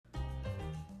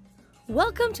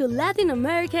Welcome to Latin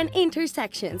American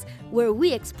Intersections, where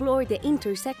we explore the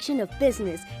intersection of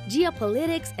business,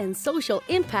 geopolitics, and social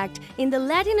impact in the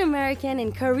Latin American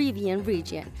and Caribbean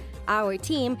region. Our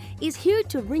team is here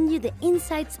to bring you the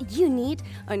insights you need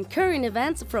on current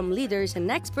events from leaders and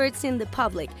experts in the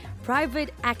public,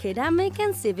 private, academic,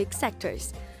 and civic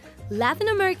sectors. Latin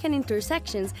American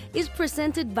Intersections is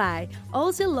presented by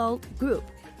Ocelot Group,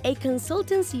 a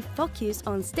consultancy focused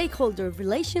on stakeholder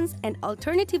relations and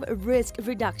alternative risk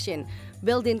reduction,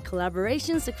 building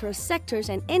collaborations across sectors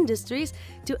and industries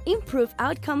to improve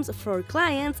outcomes for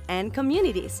clients and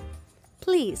communities.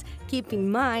 Please keep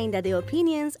in mind that the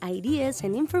opinions, ideas,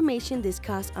 and information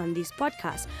discussed on this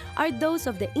podcast are those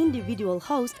of the individual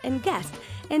host and guest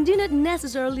and do not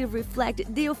necessarily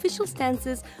reflect the official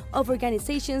stances of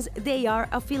organizations they are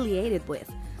affiliated with.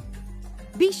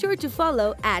 Be sure to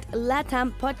follow at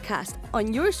LATAM Podcast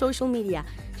on your social media,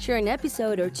 share an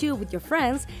episode or two with your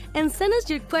friends, and send us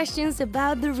your questions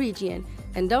about the region.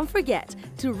 And don't forget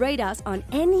to rate us on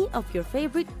any of your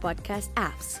favorite podcast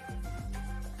apps.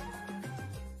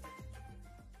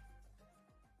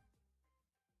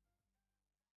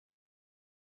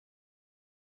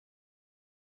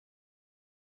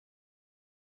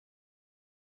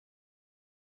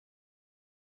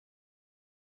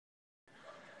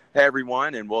 Hey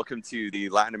everyone, and welcome to the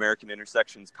Latin American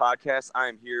Intersections podcast. I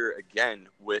am here again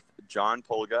with John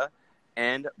Pulga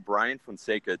and Brian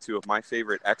Fonseca, two of my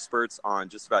favorite experts on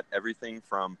just about everything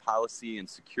from policy and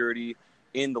security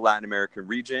in the Latin American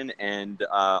region, and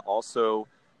also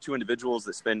two individuals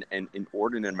that spend an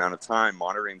inordinate amount of time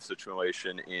monitoring the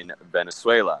situation in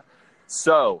Venezuela.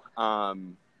 So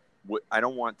I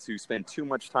don't want to spend too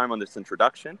much time on this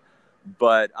introduction,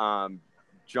 but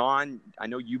John, I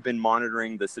know you've been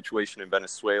monitoring the situation in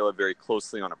Venezuela very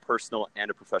closely on a personal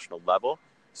and a professional level.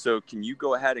 So can you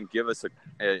go ahead and give us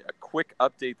a quick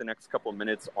update the next couple of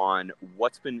minutes on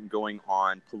what's been going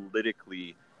on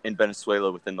politically in Venezuela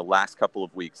within the last couple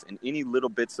of weeks, and any little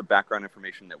bits of background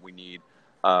information that we need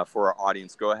for our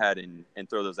audience? Go ahead and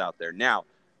throw those out there. Now,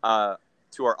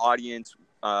 to our audience,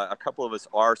 a couple of us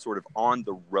are sort of on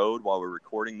the road while we're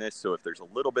recording this. So if there's a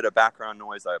little bit of background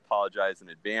noise, I apologize in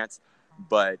advance.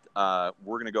 But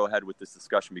we're going to go ahead with this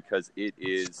discussion because it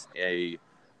is a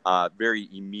very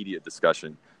immediate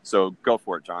discussion. So go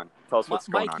for it, John. Tell us what's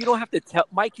going on. You don't have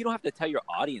to tell your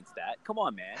audience that. Come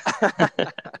on, man.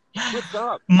 What's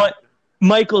up?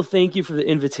 Michael, thank you for the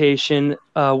invitation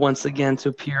once again to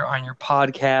appear on your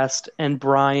podcast. And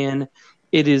Brian,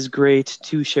 it is great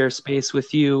to share space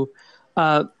with you.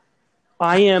 I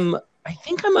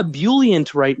think I'm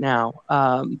ebullient right now.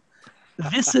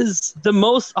 This is the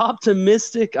most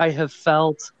optimistic I have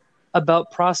felt about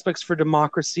prospects for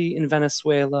democracy in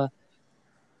Venezuela.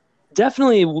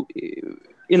 Definitely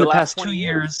in the past 2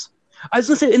 years. I was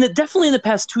going to say, definitely in the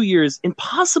past 2 years, and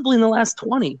possibly in the last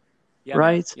 20,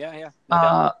 right? Yeah.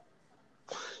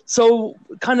 So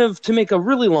kind of to make a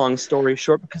really long story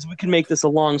short, because we can make this a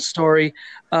long story,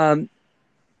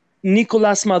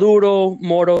 Nicolás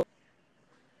Maduro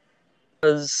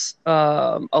was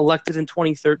elected in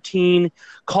 2013,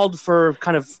 called for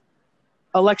kind of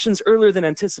elections earlier than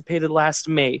anticipated last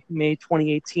May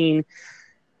 2018,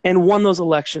 and won those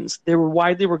elections. They were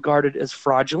widely regarded as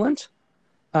fraudulent.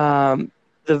 The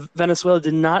Venezuela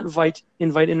did not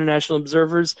invite international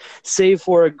observers, save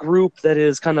for a group that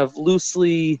is kind of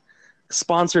loosely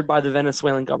sponsored by the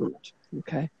Venezuelan government.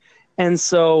 Okay, and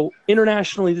so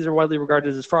internationally, these are widely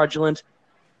regarded as fraudulent.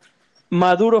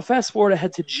 Maduro, fast forward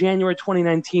ahead to January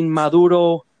 2019,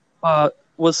 Maduro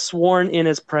was sworn in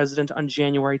as president on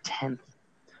January 10th.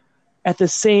 At the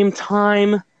same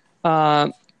time,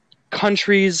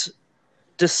 countries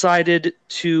decided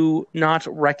to not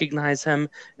recognize him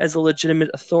as a legitimate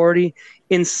authority.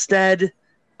 Instead,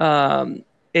 a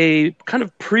kind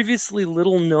of previously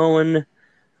little-known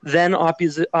then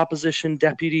opposition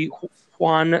deputy,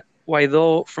 Juan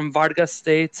Guaidó from Vargas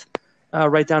State,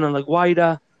 right down in La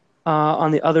Guaira, on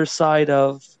the other side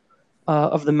of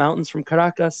the mountains from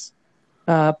Caracas,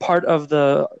 part of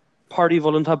the Party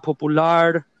Voluntad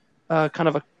Popular, kind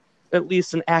of at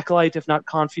least an acolyte, if not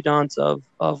confidant of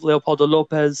Leopoldo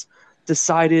Lopez,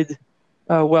 decided,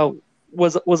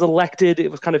 was elected. It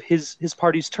was kind of his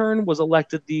party's turn, was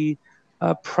elected the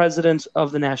president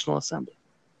of the National Assembly.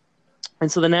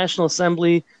 And so the National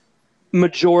Assembly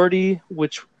majority,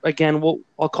 which again,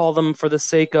 I'll call them for the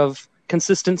sake of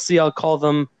consistency, I'll call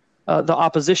them the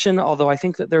opposition, although I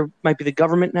think that there might be the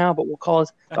government now, but we'll call it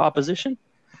the opposition.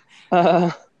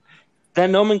 That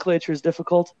nomenclature is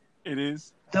difficult. It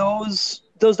is. Those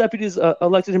deputies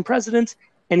elected him president,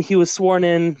 and he was sworn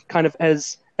in kind of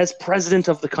as president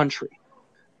of the country.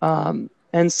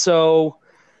 And so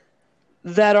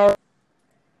that are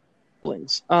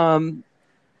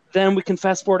then we can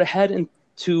fast forward ahead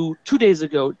into 2 days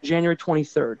ago, January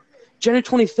 23rd. January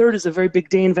 23rd is a very big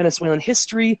day in Venezuelan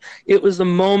history. It was the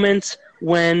moment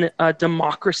when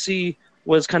democracy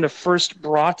was kind of first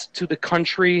brought to the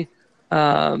country,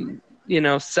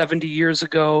 70 years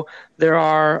ago. There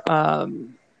are a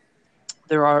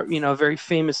very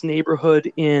famous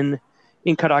neighborhood in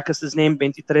Caracas is named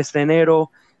 23 de Enero,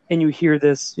 and you hear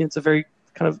this. It's a very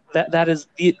kind of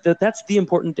that's the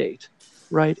important date,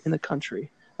 right, in the country.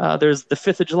 There's the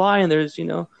 5th of July, and there's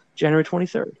January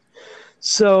 23rd.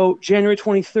 So January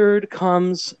 23rd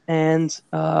comes, and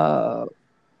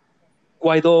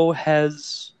Guaido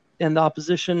has, and the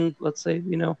opposition, let's say,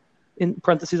 in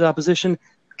parentheses, opposition,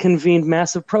 convened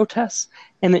massive protests,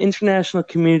 and the international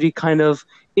community kind of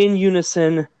in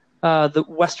unison, the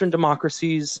Western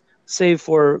democracies, save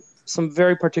for some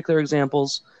very particular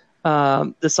examples,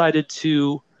 decided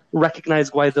to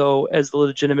recognize Guaido as the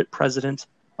legitimate president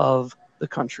of the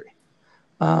country.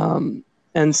 And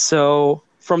so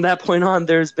from that point on,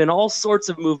 there's been all sorts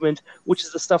of movement, which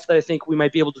is the stuff that I think we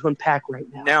might be able to unpack right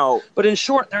now. But in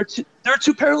short, there are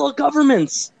two parallel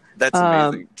governments. That's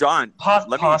amazing. John,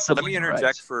 let me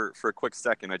interject right. for a quick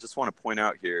second. I just want to point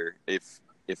out here, if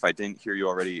I didn't hear you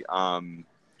already,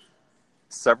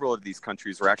 several of these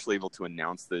countries were actually able to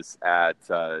announce this at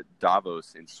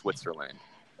Davos in Switzerland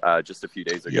just a few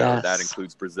days ago. Yes. That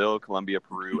includes Brazil, Colombia,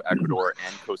 Peru, Ecuador,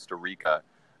 and Costa Rica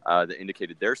that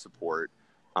indicated their support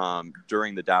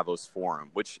during the Davos forum,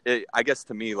 which I guess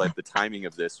to me, like, the timing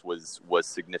of this was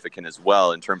significant as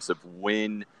well in terms of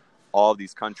when all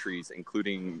these countries,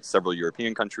 including several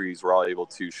European countries, were all able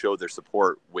to show their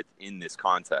support within this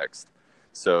context.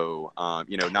 So,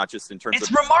 not just in terms of...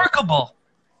 It's remarkable.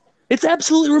 It's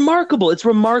absolutely remarkable. It's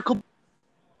remarkable.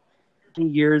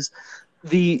 Years,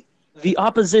 the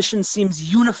opposition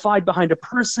seems unified behind a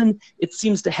person. It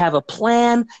seems to have a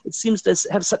plan. It seems to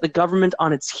have set the government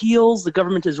on its heels. The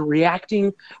government is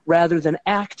reacting rather than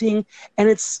acting. And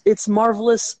it's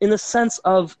marvelous in the sense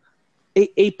of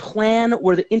a plan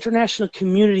where the international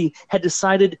community had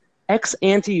decided ex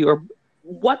ante, or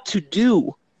what to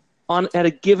do at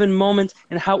a given moment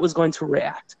and how it was going to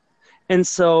react. And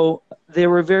so they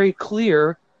were very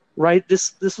clear, right?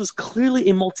 This was clearly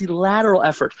a multilateral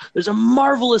effort. There's a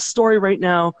marvelous story right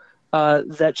now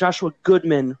that Joshua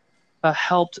Goodman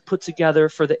helped put together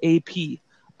for the AP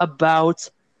about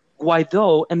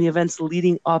Guaido and the events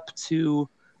leading up to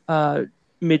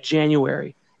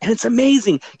mid-January. And it's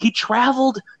amazing. He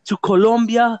traveled to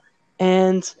Colombia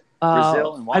and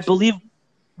Brazil and I believe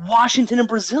Washington and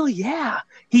Brazil. Yeah,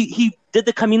 he did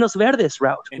the Caminos Verdes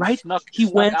route, and right? He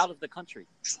went out of the country,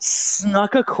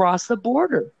 snuck across the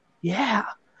border. Yeah.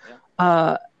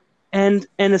 And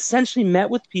essentially met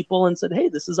with people and said, "Hey,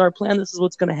 this is our plan. This is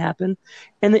what's going to happen."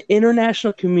 And the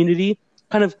international community,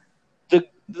 kind of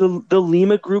the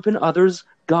Lima Group and others,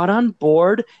 got on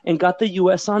board and got the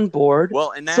U.S. on board.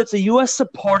 Well, and so it's a U.S.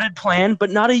 supported plan, but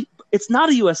it's not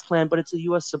a U.S. plan, but it's a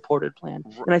U.S. supported plan.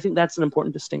 And I think that's an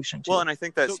important distinction too. Well, and I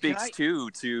think that speaks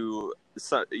to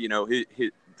I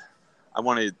don't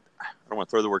want to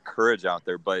throw the word courage out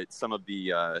there, but some of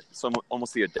the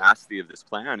almost the audacity of this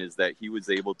plan is that he was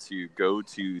able to go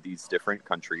to these different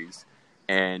countries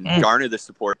and garner the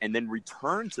support and then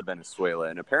return to Venezuela.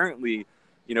 And apparently,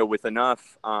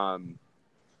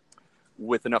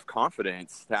 with enough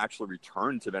confidence to actually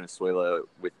return to Venezuela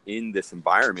within this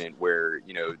environment where,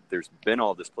 there's been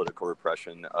all this political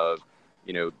repression of,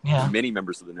 many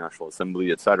members of the National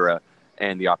Assembly, et cetera,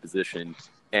 and the opposition.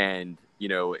 And,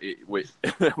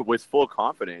 with full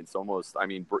confidence, almost,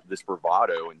 this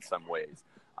bravado in some ways.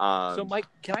 So, Mike,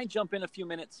 can I jump in a few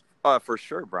minutes? For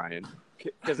sure, Brian.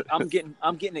 Because I'm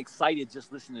getting excited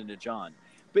just listening to John.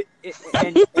 But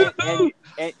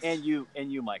and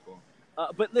you, Michael.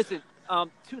 But listen,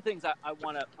 two things I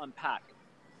want to unpack.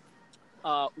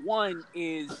 One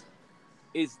is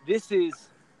this is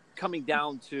coming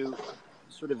down to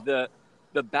sort of the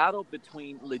battle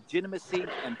between legitimacy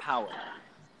and power,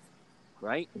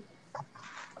 right?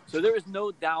 So there is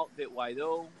no doubt that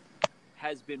Guaido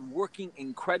has been working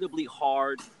incredibly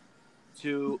hard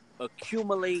to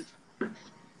accumulate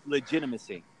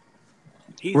legitimacy.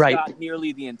 He's got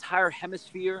nearly the entire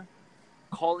hemisphere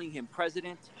calling him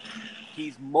president.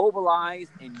 He's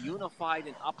mobilized and unified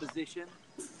an opposition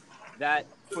that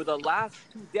for the last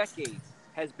 2 decades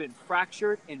has been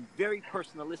fractured and very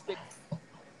personalistic,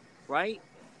 right?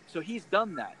 So he's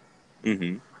done that.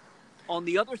 Mm-hmm. On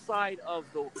the other side of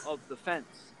the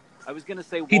fence, I was going to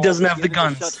say, he doesn't have the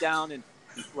guns. Shut down and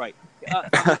right. On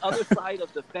the other side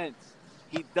of the fence,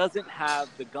 he doesn't have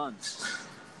the guns.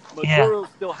 Maduro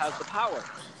still has the power.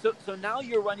 So now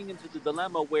you're running into the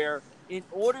dilemma where in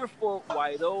order for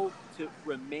Guaido to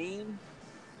remain,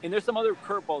 and there's some other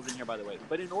curveballs in here, by the way,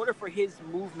 but in order for his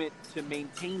movement to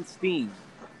maintain steam,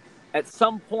 at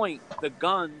some point, the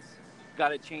guns got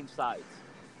to change sides.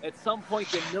 At some point,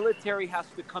 the military has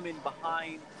to come in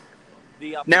behind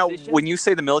the opposition. Now, when you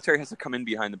say the military has to come in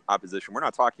behind the opposition, we're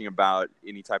not talking about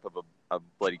any type of a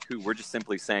bloody coup. We're just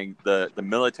simply saying the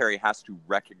military has to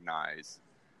recognize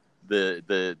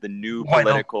the new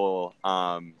political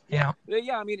yeah.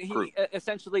 I mean,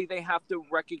 essentially they have to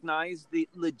recognize the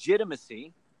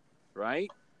legitimacy, right,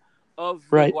 of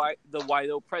the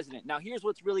Guaido president. Now, here's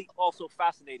what's really also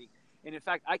fascinating, and in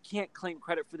fact, I can't claim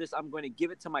credit for this. I'm going to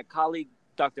give it to my colleague,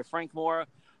 Dr. Frank Mora,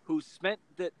 who spent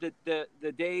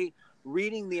the day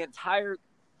reading the entire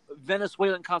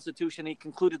Venezuelan constitution. He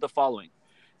concluded the following: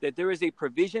 that there is a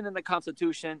provision in the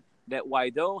constitution that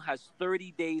Guaido has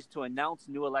 30 days to announce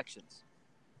new elections,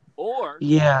 or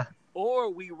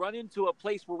we run into a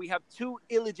place where we have two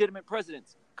illegitimate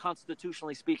presidents,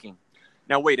 constitutionally speaking.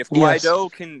 Now, wait, if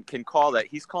Guaido can call that,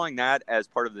 he's calling that as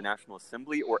part of the National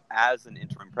Assembly or as an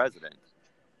interim president?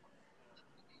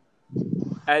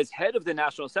 As head of the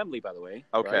National Assembly, by the way.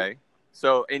 Okay. Right?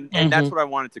 So, and that's what I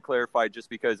wanted to clarify, just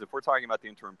because if we're talking about the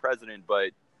interim president,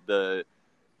 but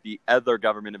the other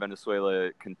government of Venezuela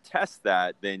contests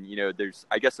that, then,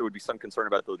 I guess there would be some concern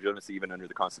about the legitimacy even under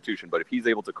the Constitution. But if he's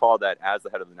able to call that as the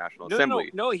head of the National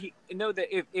Assembly. That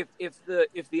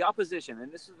if the opposition,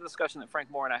 and this is the discussion that Frank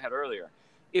Moore and I had earlier,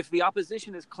 if the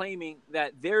opposition is claiming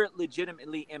that they're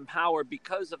legitimately empowered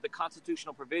because of the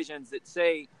constitutional provisions that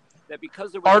say that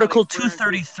because there was Article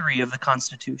 233 of the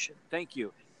Constitution. Thank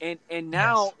you. And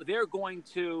now they're going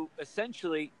to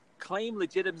essentially claim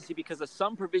legitimacy because of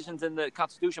some provisions in the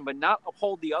Constitution, but not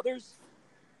uphold the others,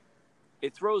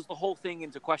 it throws the whole thing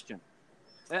into question.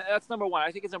 That's number one.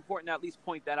 I think it's important to at least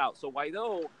point that out. So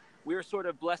Guaido, we're sort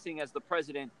of blessing as the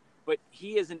president, but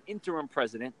he is an interim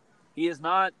president. He is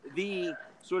not the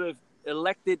sort of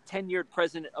elected, tenured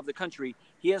president of the country.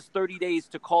 He has 30 days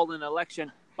to call an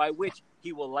election by which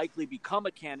he will likely become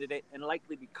a candidate and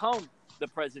likely become the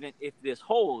president if this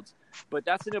holds. But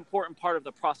that's an important part of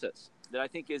the process that I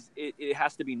think it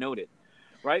has to be noted,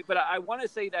 right? But I want to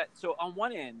say that, so on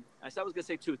one end, I said I was going to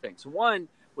say two things. One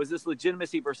was this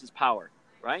legitimacy versus power,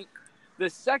 right? The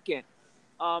second,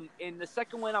 in the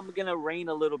second one, I'm going to rain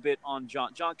a little bit on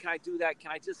John. John, can I do that?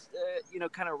 Can I just,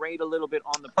 kind of rain a little bit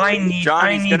on the... I need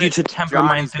you to temper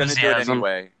my enthusiasm. Do it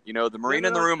anyway. The Marine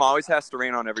in the room always has to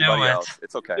rain on everybody else.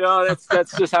 It's okay. No,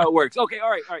 that's just how it works. Okay, all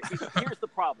right. Here's the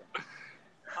problem.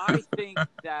 I think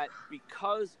that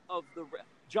because of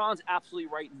John's absolutely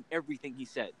right in everything he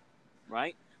said,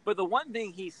 right? But the one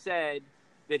thing he said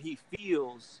that he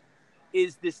feels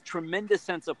is this tremendous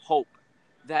sense of hope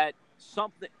that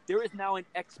there is now an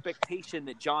expectation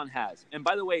that John has. And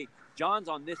by the way, John's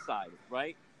on this side,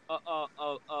 right?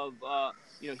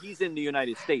 He's in the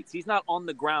United States. He's not on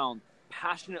the ground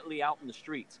passionately out in the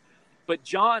streets. But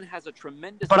John has a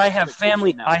tremendous. But I have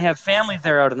family. Now. I have family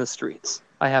there out in the streets.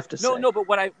 I have to say. No. But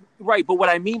what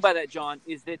I mean by that, John,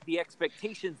 is that the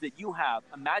expectations that you have.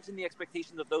 Imagine the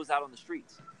expectations of those out on the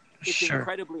streets. It's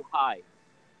incredibly high,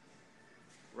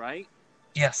 right?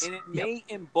 Yes. And it may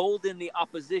embolden the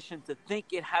opposition to think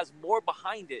it has more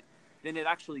behind it than it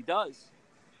actually does.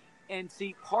 And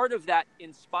see, part of that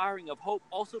inspiring of hope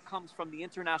also comes from the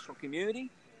international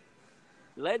community,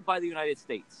 led by the United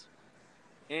States.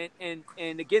 And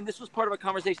again, this was part of a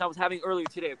conversation I was having earlier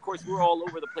today. Of course, we're all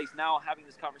over the place now having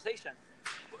these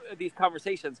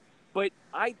conversations. But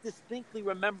I distinctly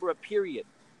remember a period,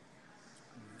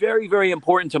 very, very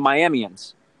important to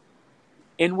Miamians,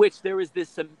 in which there was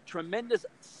this tremendous,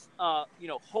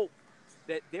 hope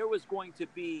that there was going to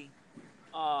be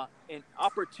an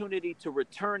opportunity to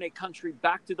return a country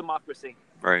back to democracy,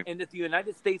 right? And that the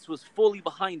United States was fully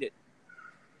behind it.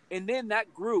 And then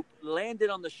that group landed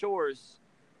on the shores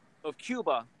of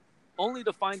Cuba, only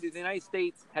to find that the United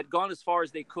States had gone as far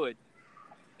as they could,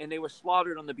 and they were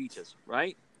slaughtered on the beaches,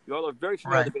 right? You all are very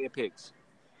familiar with the Bay of Pigs.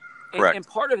 And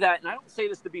part of that, and I don't say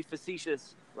this to be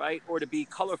facetious, right, or to be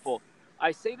colorful.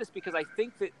 I say this because I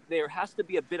think that there has to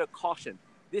be a bit of caution.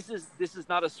 This is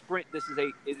not a sprint. This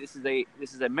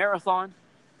is a marathon,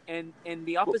 and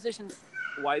the opposition,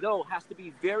 Guaido, has to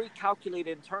be very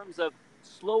calculated in terms of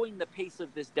slowing the pace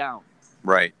of this down,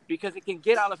 right? Because it can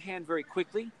get out of hand very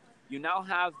quickly. You now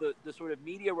have the sort of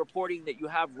media reporting that you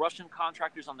have Russian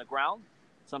contractors on the ground,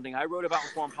 something I wrote about in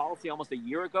Foreign Policy almost a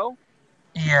year ago.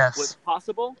 Yes, was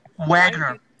possible.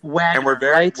 Wagner, and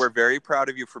we're very proud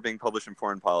of you for being published in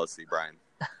Foreign Policy, Brian.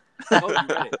 Oh,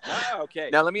 you read it. Okay.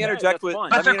 Now let me interject that's with. fun.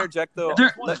 Let me interject though.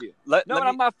 That's one of you. Let No, me, but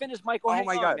I'm not finished, Michael. Oh Hang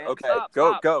my on, God. man. Okay. Stop,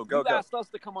 Go. stop. You asked us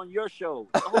to come on your show.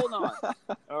 So hold on.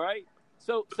 All right.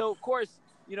 So of course,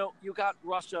 you know, you got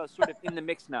Russia sort of in the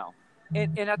mix now,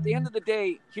 and at the end of the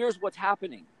day, here's what's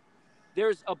happening.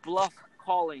 There's a bluff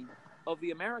calling of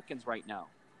the Americans right now,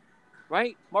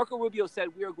 right? Marco Rubio said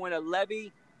we are going to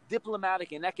levy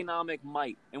diplomatic and economic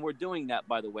might, and we're doing that,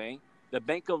 by the way. The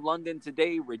Bank of London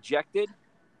today rejected,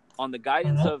 on the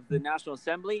guidance of the National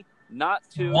Assembly, not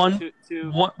to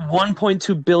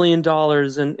 $1.2 billion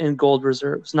in gold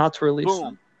reserves, not to release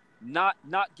them. Not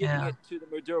giving it to the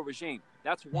Maduro regime.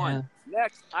 That's one. Yeah.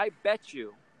 Next, I bet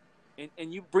you,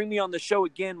 and you bring me on the show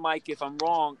again, Mike, if I'm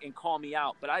wrong, and call me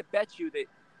out, but I bet you that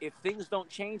if things don't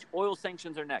change, oil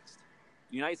sanctions are next.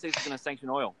 The United States is going to sanction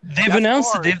oil. They've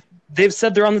announced it. They've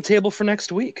said they're on the table for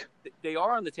next week. They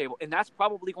are on the table, and that's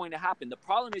probably going to happen. The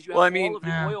problem is you have all of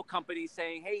the oil companies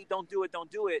saying, hey, don't do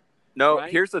it. No,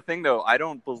 right? Here's the thing, though. I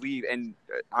don't believe, and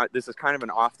this is kind of an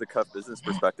off-the-cuff business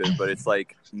perspective, but it's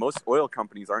like most oil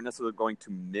companies aren't necessarily going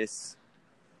to miss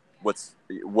what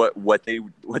they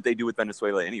do with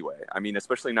Venezuela anyway. I mean,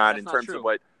 especially not in terms of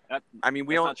what.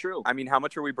 We don't. Not true. I mean, how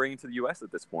much are we bringing to the U.S.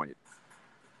 at this point?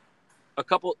 A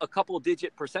couple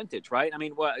digit percentage, right? I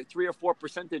mean, 3 or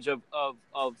 4%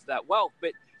 of that wealth,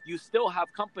 but you still have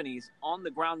companies on the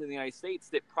ground in the United States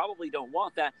that probably don't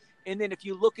want that. And then if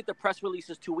you look at the press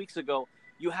releases 2 weeks ago,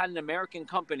 you had an American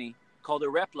company called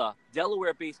Arepla,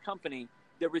 Delaware-based company,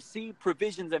 that received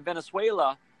provisions in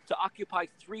Venezuela to occupy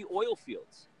 3 oil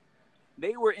fields.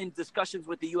 They were in discussions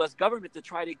with the U.S. government to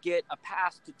try to get a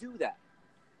pass to do that.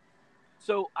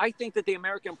 So I think that the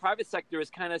American private sector is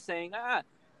kind of saying, I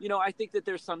think that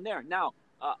there's some there. Now,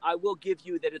 I will give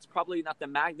you that it's probably not the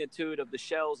magnitude of the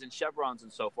Shells and Chevrons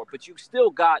and so forth, but you've still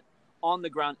got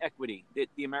on-the-ground equity that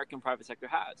the American private sector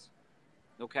has.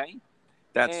 Okay?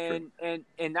 That's true.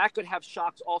 And that could have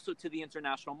shocks also to the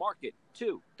international market,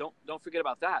 too. Don't forget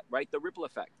about that, right? The ripple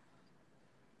effect.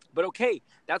 But okay,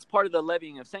 that's part of the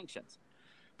levying of sanctions.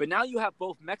 But now you have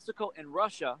both Mexico and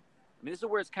Russia. I mean, this is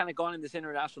where it's kind of gone in this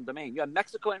international domain. You have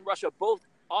Mexico and Russia both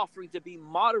offering to be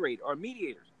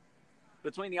mediators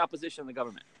between the opposition and the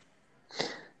government.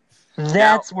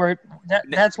 That's where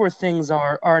things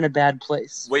are in a bad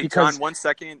place. Wait, John, 1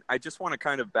 second. I just want to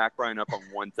kind of back Brian up on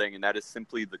one thing, and that is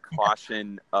simply the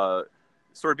caution, sort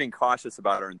of being cautious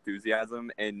about our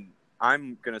enthusiasm. And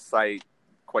I'm going to cite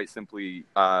quite simply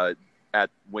at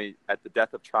the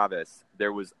death of Chavez,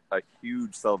 there was a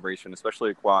huge celebration,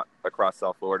 especially across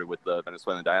South Florida with the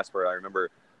Venezuelan diaspora. I remember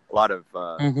a lot of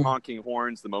honking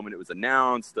horns the moment it was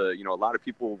announced. A lot of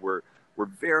people were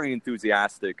very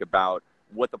enthusiastic about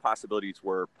what the possibilities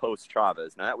were post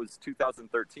Chavez. Now that was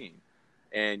 2013,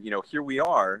 and here we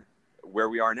are, where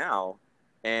we are now,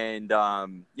 and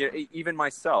even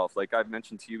myself, like I've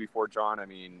mentioned to you before, John. I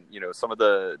mean, some of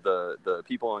the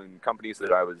people and companies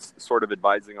that I was sort of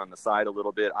advising on the side a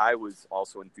little bit, I was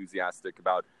also enthusiastic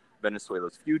about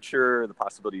Venezuela's future, the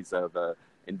possibilities of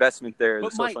investment there, the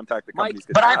social impact the companies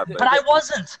could have.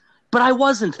 But I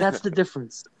wasn't. That's the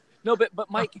difference. No, but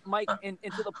Mike, and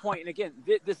to the point, and again,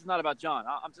 this is not about John.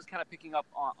 I'm just kind of picking up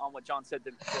on what John said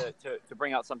to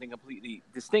bring out something completely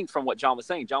distinct from what John was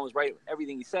saying. John was right with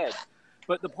everything he said.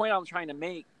 But the point I'm trying to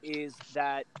make is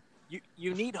that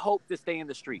you need hope to stay in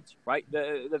the streets, right?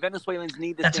 The Venezuelans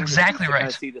need this. That's exactly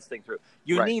right. To see this thing through.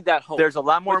 You need that hope. There's a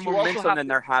lot more momentum than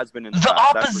there has been in the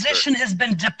past. The opposition has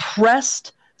been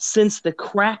depressed since the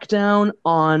crackdown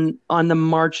on the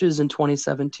marches in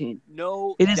 2017.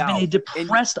 It has been a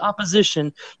depressed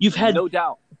opposition. You've had no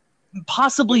doubt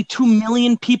possibly 2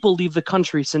 million people leave the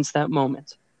country since that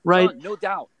moment, right? No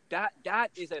doubt.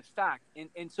 That is a fact.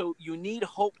 And so you need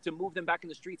hope to move them back in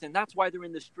the streets, and that's why they're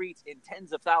in the streets in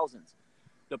tens of thousands.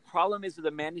 The problem is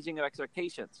the managing of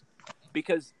expectations.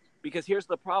 Because here's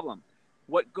the problem.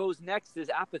 What goes next is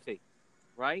apathy,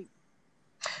 right?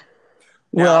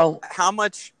 Well,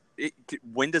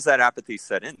 when does that apathy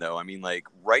set in, though? I mean, like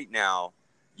right now,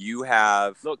 you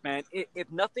have. Look, man, if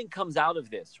nothing comes out of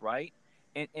this, right,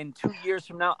 in 2 years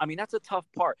from now, I mean, that's a tough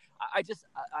part.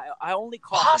 I only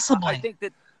call. Possibly. I think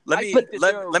that. Let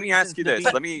me ask you this.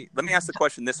 Let me ask the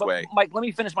question this way. Mike, let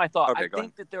me finish my thought. Okay, I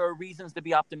think that there are reasons to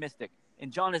be optimistic, and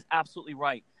John is absolutely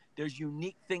right. There's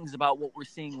unique things about what we're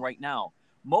seeing right now.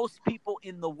 Most people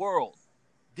in the world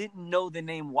didn't know the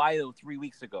name Guaido 3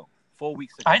 weeks ago. 4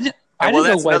 weeks ago.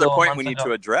 That's another point we need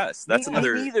to address. That's me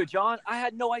neither, John. I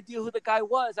had no idea who the guy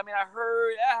was. I mean, I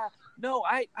heard. No,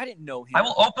 I didn't know him. I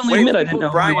will openly admit I didn't know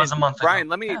who he was a month ago. Brian,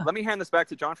 let me hand this back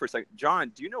to John for a second.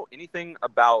 John, do you know anything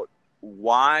about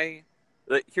why?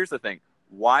 Here's the thing.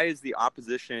 why is the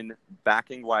opposition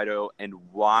backing Guaido, and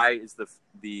why is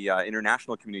the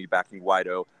international community backing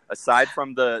Guaido? Aside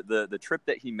from the trip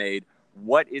that he made,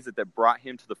 what is it that brought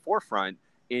him to the forefront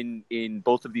in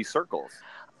both of these circles?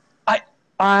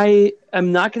 I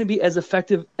am not going to be as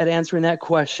effective at answering that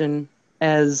question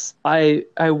as I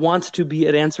want to be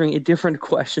at answering a different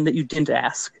question that you didn't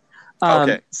ask.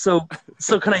 Okay. So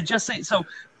can I just say, so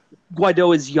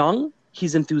Guaido is young,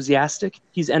 he's enthusiastic,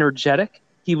 he's energetic,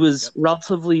 he was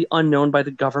relatively unknown by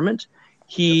the government.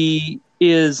 He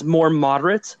is more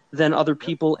moderate than other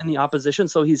people in the opposition,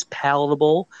 so he's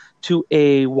palatable to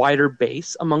a wider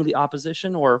base among the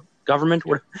opposition or government.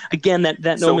 Where, again, that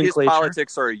So nomenclature. his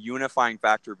politics are a unifying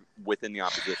factor within the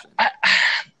opposition.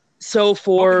 So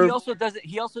But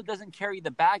he also doesn't carry the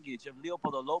baggage of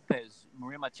Leopoldo Lopez,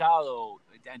 Maria Machado,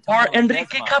 Antonio or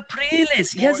Enrique Ledesma.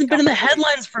 Capriles. He hasn't been in the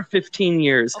headlines for 15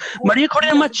 years. Of course, Maria he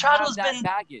Corina doesn't Machado's have that been.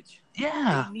 baggage.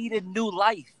 Yeah. They need a new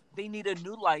life.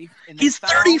 And they He's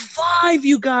found- 35,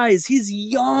 you guys. He's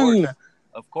young.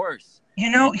 Of course.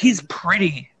 You know, he's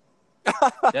pretty.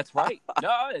 That's right.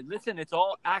 No, listen, it's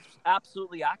all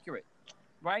absolutely accurate,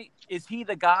 right? Is he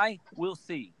the guy? We'll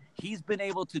see. He's been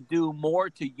able to do more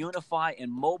to unify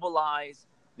and mobilize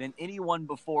than anyone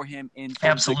before him in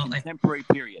sort of the contemporary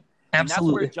period. And that's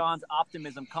where John's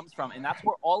optimism comes from. And that's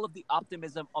where all of the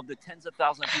optimism of the tens of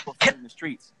thousands of people in the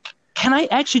streets. Can I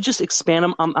actually just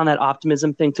expand on that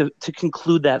optimism thing to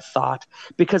conclude that thought?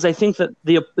 Because I think that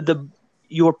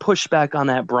your pushback on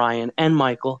that, Brian and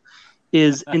Michael,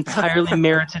 is entirely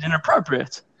merited and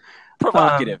appropriate.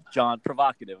 Provocative, John.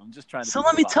 Provocative. I'm just trying to. So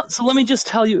let me just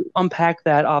tell you, unpack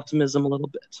that optimism a little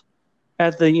bit.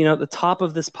 At the top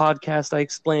of this podcast, I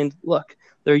explained, look,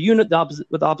 with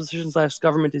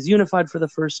opposition/government is unified for the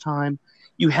first time.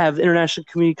 You have the international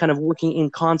community kind of working in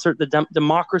concert, the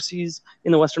democracies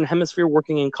in the Western Hemisphere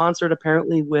working in concert,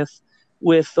 apparently,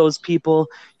 with those people.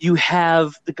 You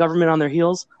have the government on their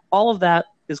heels. All of that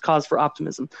is cause for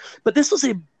optimism. But this was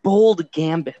a bold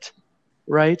gambit,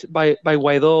 right, by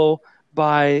Guaido,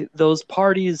 by those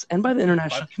parties, and by the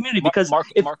international community. Because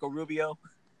Marco Rubio.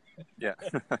 Yeah.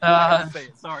 Say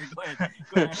it. Sorry, go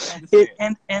ahead.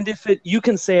 And if you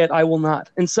can say it, I will not.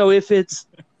 And so if it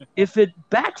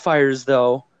backfires,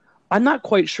 though, I'm not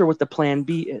quite sure what the plan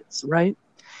B is, right?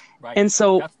 Right. And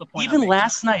so That's the point even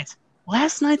last night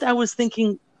I was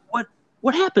thinking,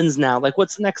 what happens now? Like,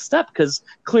 what's the next step? Because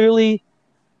clearly,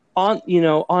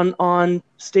 on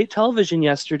state television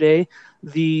yesterday,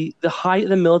 the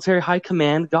military high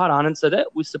command got on and said,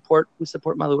 we support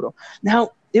Maduro. Now,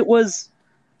 it was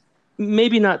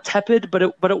maybe not tepid, but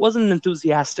it wasn't an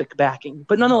enthusiastic backing.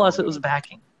 But nonetheless, it was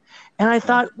backing. And I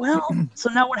thought, well, so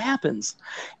now what happens?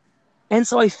 And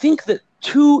so I think that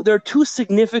there are two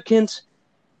significant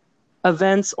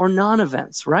events or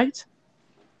non-events, right,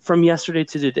 from yesterday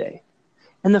to today.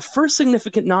 And the first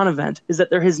significant non-event is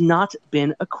that there has not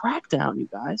been a crackdown, you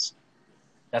guys.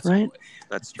 That's right.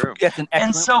 That's true. That's an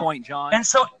excellent point, John. And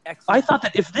so I thought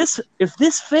that if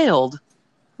this failed,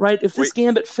 right, if this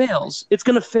gambit fails, it's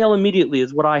going to fail immediately,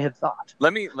 is what I had thought.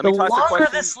 Let me the toss a question. longer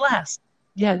this lasts.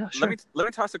 Yeah, sure. Let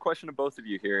me toss a question to both of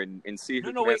you here and see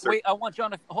who can wait, answer. wait. I want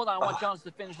John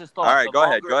to finish his thought. All right, go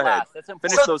ahead. That's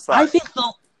important. Finish those thoughts.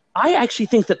 I actually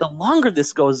think that the longer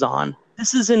this goes on,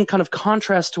 this is in kind of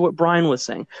contrast to what Brian was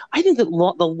saying. I think that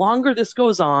the longer this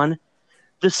goes on,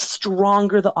 the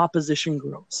stronger the opposition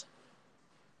grows.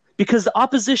 Because the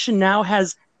opposition now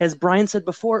has, as Brian said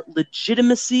before,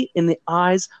 legitimacy in the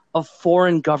eyes of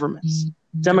foreign governments,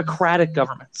 democratic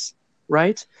governments,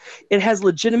 right? It has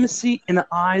legitimacy in the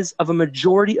eyes of a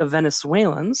majority of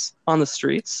Venezuelans on the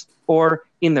streets, or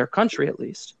in their country at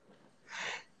least.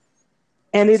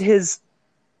 And it has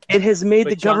made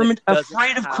the government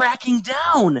afraid of cracking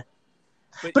down.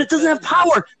 But it doesn't have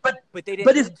power. But they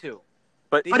didn't need to.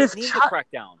 But they didn't need to crack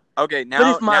down. Okay,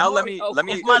 now let me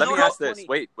ask this.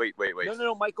 Wait.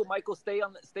 No, Michael, stay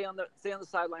on the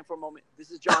sideline for a moment.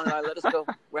 This is John and I. Let us go.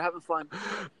 We're having fun.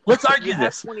 Let's argue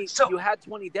this. You had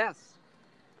 20 deaths.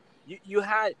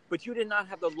 But you did not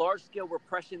have the large scale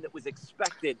repression that was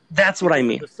expected. That's what I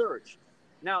mean. The surge.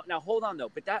 Now hold on though.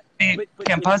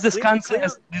 Can paz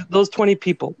descanse those 20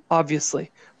 people,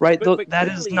 obviously, right? That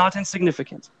is not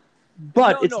insignificant.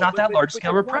 But it's not that large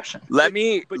scale repression. Let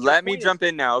me jump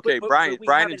in now. Okay, Brian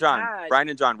and John.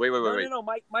 Wait. No,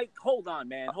 Mike, hold on,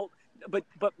 man.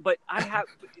 But I have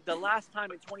the last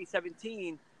time in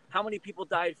 2017, how many people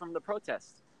died from the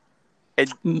protests?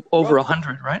 Over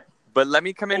 100, right? But let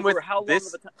me come in with how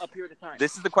this. Long of a period of time?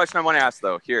 This is the question I want to ask,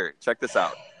 though. Here, check this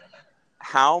out.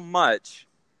 How much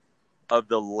of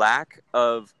the lack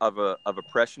of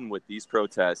oppression with these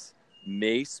protests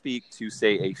may speak to,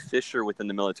 say, a fissure within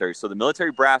the military. So the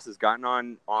military brass has gotten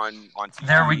on TV.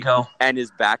 There we go. And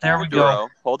is backing There we Maduro. go.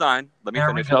 Hold on, let me There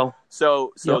finish. we go.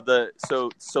 So Yep.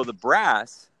 the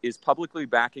brass is publicly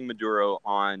backing Maduro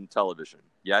on television.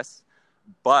 Yes,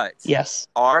 but Yes.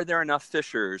 are there enough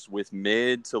fissures with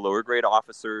mid to lower grade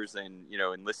officers and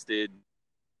enlisted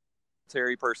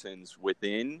military persons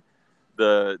within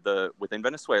within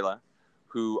Venezuela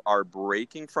who are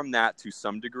breaking from that to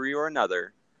some degree or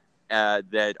another,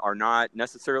 that are not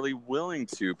necessarily willing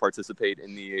to participate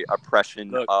in the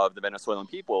oppression of the Venezuelan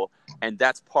people, and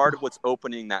that's part of what's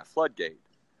opening that floodgate.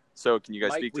 So, can you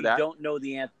guys speak to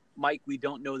that? Mike, we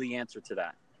don't know the answer to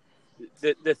that.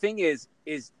 The thing is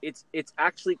it's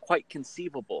actually quite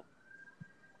conceivable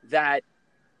that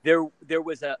there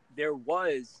was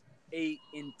a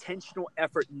intentional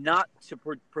effort not to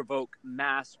provoke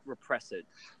mass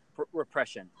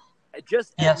repression,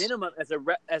 just at minimum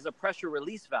as a pressure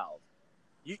release valve.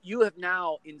 You have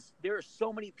now there are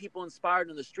so many people inspired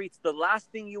in the streets. The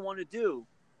last thing you want to do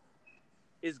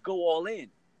is go all in.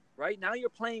 Right now, you're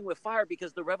playing with fire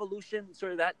because the revolution,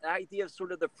 sort of that idea of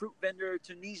sort of the fruit vendor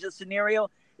Tunisia scenario,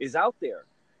 is out there,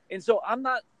 and so I'm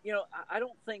not, I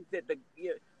don't think that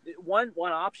one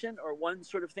option or one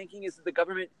sort of thinking is that the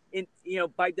government,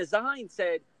 by design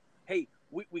said, hey,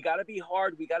 we got to be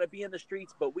hard, we got to be in the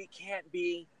streets, but we can't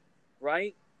be,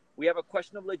 right? We have a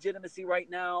question of legitimacy right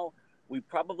now. We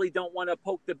probably don't want to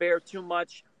poke the bear too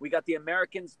much. We got the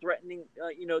Americans threatening,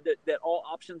 that all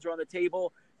options are on the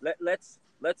table. Let's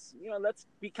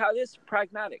be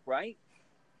pragmatic, right?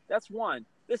 That's one.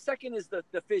 The second is the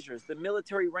fissures. The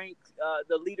military rank,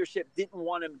 the leadership didn't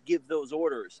want to give those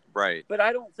orders. Right. But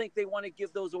I don't think they want to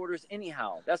give those orders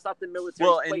anyhow. That's not the military's place.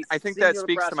 Well, and I think that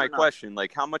speaks to my question.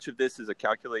 Like, how much of this is a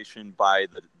calculation by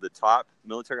the top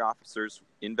military officers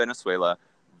in Venezuela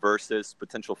versus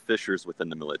potential fissures within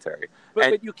the military?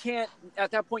 But you can't,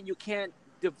 at that point, you can't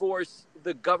divorce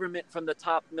the government from the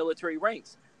top military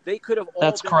ranks. They could have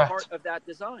all been part of that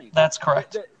design. That's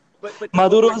correct. But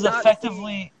Maduro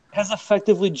has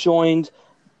effectively joined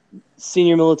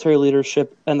senior military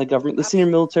leadership and the government. The senior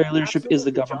military leadership is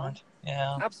the government. John.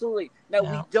 Yeah. Absolutely. Now,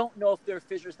 we don't know if there are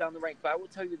fissures down the rank, but I will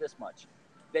tell you this much,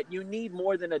 that you need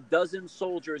more than a dozen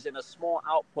soldiers in a small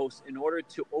outpost in order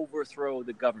to overthrow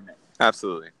the government.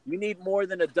 Absolutely. You need more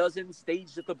than a dozen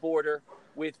staged at the border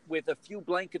with a few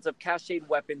blankets of cached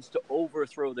weapons to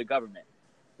overthrow the government,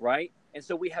 right? And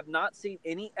so we have not seen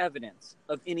any evidence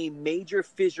of any major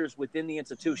fissures within the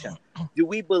institution. Do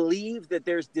we believe that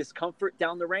there's discomfort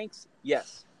down the ranks?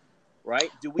 Yes.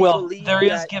 Right? Do we believe there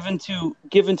is given to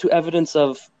evidence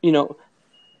of,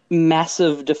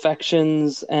 massive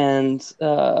defections and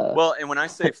and when I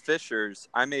say fissures,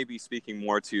 I may be speaking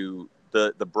more to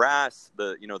the brass,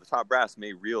 the top brass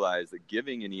may realize that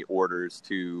giving any orders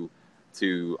to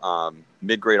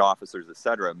mid-grade officers,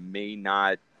 etc., may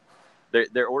not,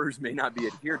 their orders may not be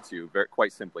adhered to,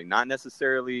 quite simply. Not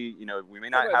necessarily, we may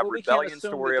not have rebellions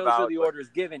to worry about. Those are the orders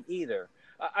given either.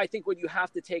 I think what you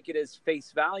have to take it as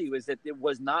face value is that it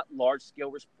was not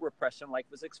large-scale repression like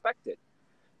was expected.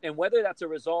 And whether that's a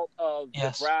result of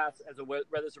the brass,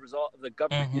 whether it's a result of the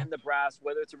government and the brass,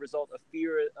 whether it's a result of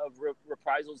fear of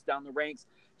reprisals down the ranks,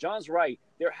 John's right.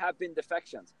 There have been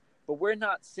defections. But we're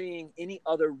not seeing any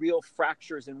other real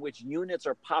fractures in which units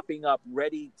are popping up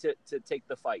ready to take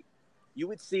the fight. You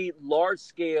would see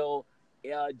large-scale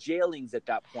jailings at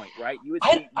that point, right? You would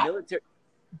see military.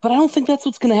 But I don't think that's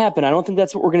what's going to happen. I don't think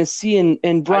that's what we're going to see.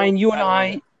 And Brian, you and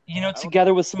I,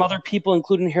 together with some other people,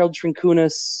 including Harold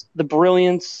Trincunas, the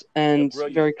brilliant and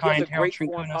very kind Harold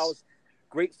Trincunas.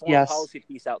 Great foreign policy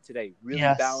piece out today. Really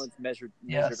balanced, measured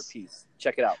piece.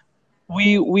 Check it out.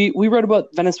 We wrote about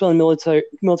Venezuelan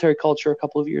military culture a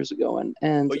couple of years ago,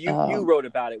 and but you wrote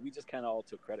about it. We just kind of all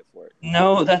took credit for it.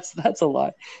 No, that's a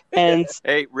lie. And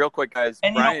hey, real quick, guys,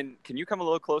 Brian, can you come a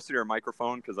little closer to your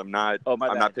microphone because I'm not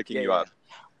picking you up.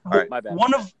 All right, my bad.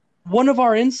 One of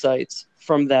our insights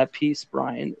from that piece,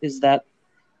 Brian, is that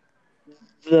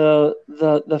the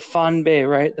FANB,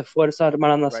 right, the Fuerza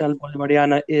Armada Nacional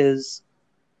Bolivariana, is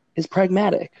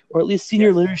pragmatic, or at least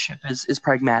senior leadership is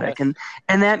pragmatic. And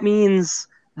that means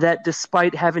that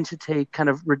despite having to take kind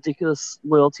of ridiculous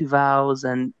loyalty vows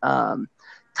and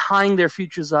tying their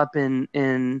futures up in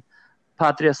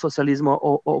patria,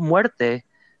 socialismo, o muerte,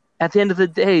 at the end of the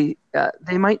day,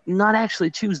 they might not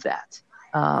actually choose that.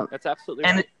 That's absolutely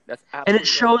right. And it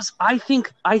shows, I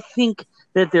think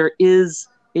that there is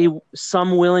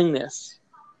some willingness,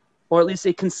 or at least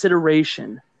a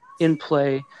consideration in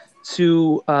play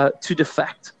to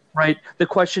defect, right? The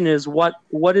question is, what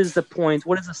is the point?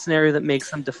 What is the scenario that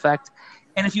makes them defect?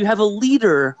 And if you have a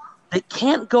leader that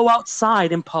can't go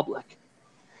outside in public,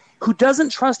 who doesn't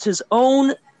trust his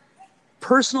own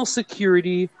personal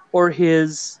security or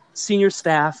his senior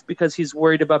staff because he's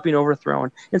worried about being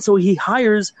overthrown. And so he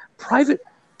hires private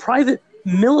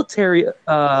military,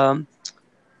 what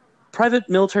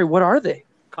are they?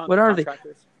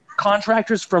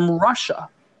 Contractors from Russia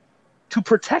to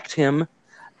protect him,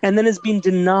 and then is being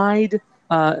denied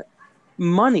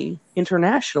money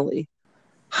internationally.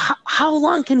 How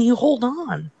long can he hold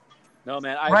on? No,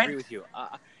 man, I agree with you.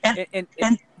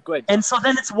 And go ahead. And so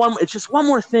then it's just one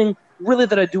more thing, really,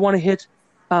 that I do want to hit.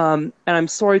 And I'm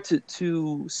sorry to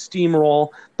steamroll,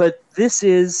 but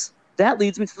that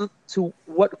leads me to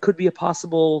what could be a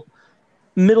possible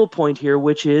middle point here,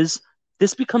 which is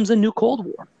this becomes a new Cold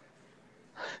War.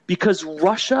 Because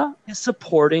Russia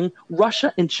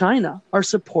and China are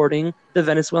supporting the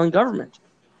Venezuelan government.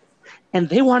 And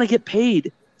they want to get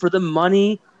paid for the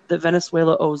money that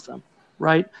Venezuela owes them,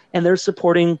 right? And they're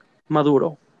supporting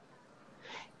Maduro.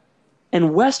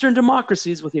 And Western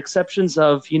democracies, with the exceptions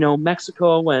of,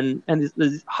 Mexico and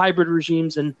the hybrid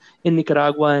regimes in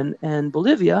Nicaragua and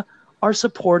Bolivia, are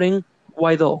supporting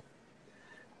Guaido.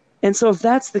 And so if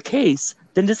that's the case,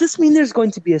 then does this mean there's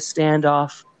going to be a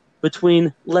standoff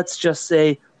between, let's just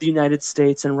say, the United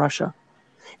States and Russia?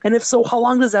 And if so, how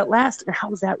long does that last, and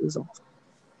how is that resolved?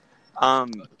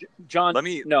 John, let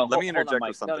me interject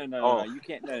with something. No, you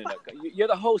can't. No. You're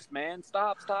the host, man.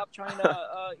 Stop trying to,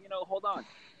 hold on.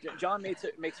 John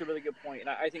makes a really good point, and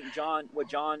I think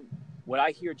what I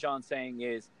hear John saying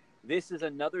is this is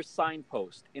another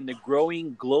signpost in the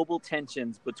growing global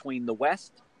tensions between the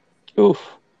West,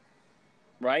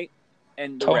 right,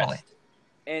 and the rest.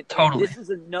 And this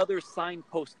is another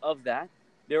signpost of that.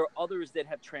 There are others that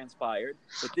have transpired,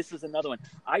 but this is another one.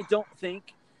 I don't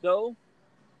think, though,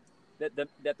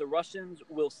 that the Russians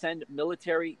will send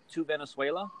military to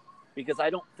Venezuela, because I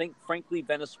don't think, frankly,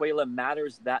 Venezuela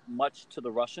matters that much to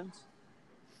the Russians.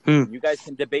 You guys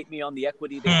can debate me on the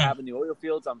equity they have in the oil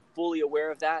fields. I'm fully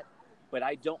aware of that. But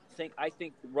I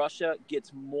think Russia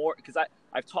gets more, because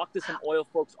I've talked to some oil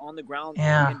folks on the ground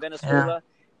in Venezuela,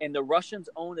 and the Russians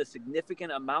own a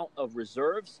significant amount of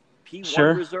reserves,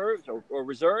 P1 reserves or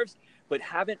reserves, but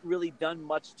haven't really done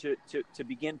much to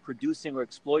begin producing or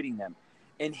exploiting them.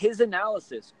 And his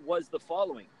analysis was the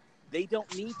following: they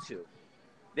don't need to.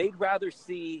 They'd rather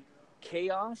see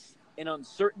chaos and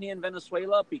uncertainty in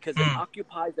Venezuela because it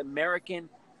occupies American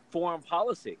foreign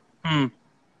policy,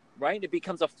 right? It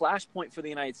becomes a flashpoint for the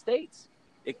United States.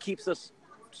 It keeps us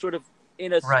sort of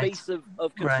in a space of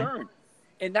concern. Right.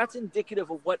 And that's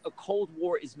indicative of what a Cold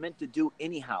War is meant to do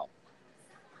anyhow.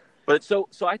 But so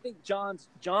I think John's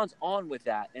on with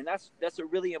that, and that's a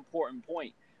really important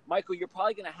point. Michael, you're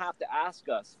probably going to have to ask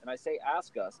us, and I say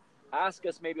ask us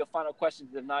maybe a final question,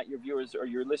 because if not, your viewers or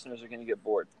your listeners are going to get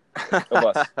bored of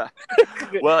us.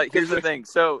 Well, here's the thing.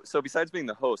 So besides being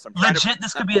the host, I'm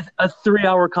this could be a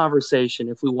 3-hour conversation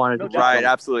if we wanted to. Right,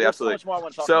 absolutely.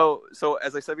 So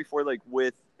as I said before, like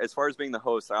as far as being the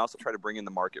host, I also try to bring in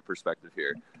the market perspective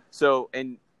here. So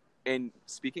and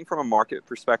speaking from a market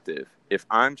perspective, if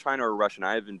I'm China or Russia and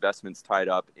I have investments tied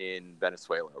up in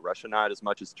Venezuela, Russia not as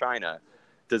much as China,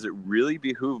 does it really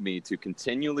behoove me to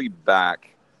continually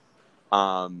back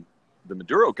the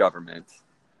Maduro government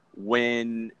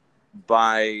when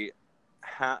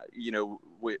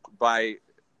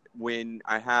when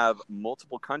I have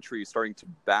multiple countries starting to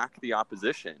back the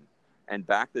opposition and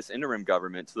back this interim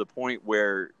government to the point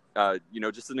where,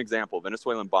 just an example,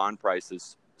 Venezuelan bond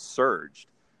prices surged.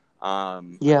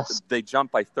 They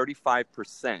jumped by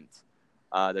 35%.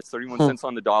 That's 31 cents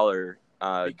on the dollar.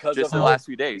 Just in the last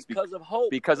few days. Because of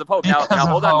hope. Now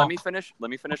hold on. Let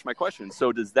me finish my question.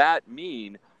 So does that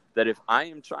mean that if I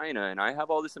am China and I have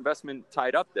all this investment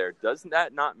tied up there, doesn't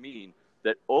that not mean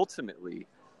that ultimately,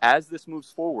 as this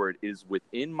moves forward, it is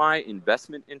within my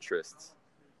investment interests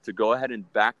to go ahead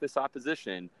and back this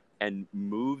opposition and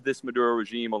move this Maduro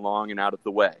regime along and out of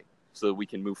the way so that we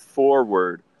can move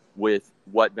forward with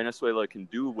what Venezuela can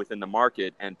do within the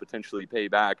market and potentially pay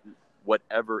back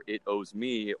whatever it owes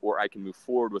me, or I can move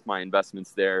forward with my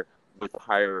investments there with a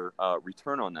higher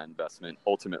return on that investment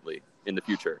ultimately in the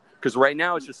future? Because right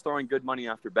now it's just throwing good money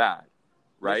after bad,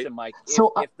 right? Listen, Mike,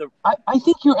 I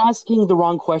think you're asking the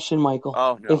wrong question, Michael.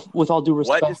 Oh, no. With all due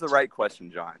respect. What is the right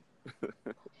question, John?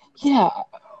 Yeah,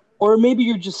 or maybe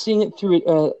you're just seeing it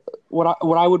through what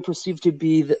I would perceive to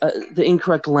be the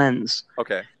incorrect lens.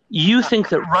 Okay. You think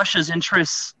that Russia's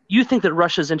interests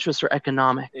are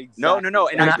economic. Exactly. No.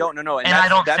 And I don't. No. And I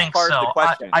don't think part so. Of the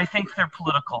question. I think they're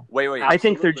political. Wait. I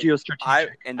think they're geostrategic.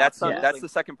 That's the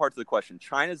second part of the question.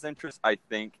 China's interests, I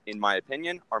think, in my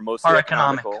opinion, are mostly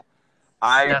economical.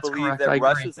 I That's believe correct. that I agree.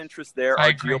 Russia's interests there I are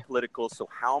agree. geopolitical. So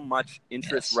how much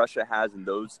interest Yes. Russia has in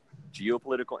those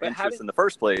geopolitical But interests in the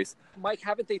first place? Mike,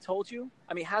 haven't they told you?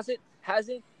 I mean, hasn't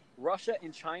Russia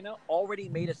and China already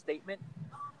made a statement?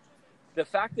 The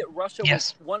fact that Russia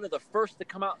Yes. was one of the first to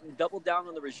come out and double down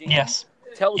on the regime Yes.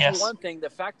 tells Yes. you one thing. The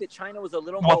fact that China was a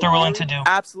little What more they're willing to worried- do.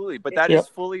 Absolutely, but that Yep. is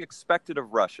fully expected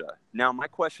of Russia. Now, my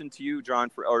question to you,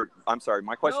 John,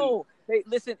 my question. No, hey,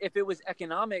 listen, if it was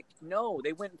economic, no,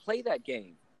 they wouldn't play that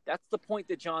game. That's the point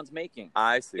that John's making.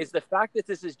 I see. Is the fact that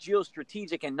this is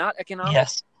geostrategic and not economic.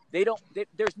 Yes.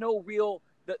 There's no real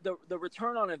the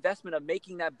return on investment of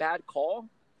making that bad call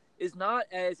is not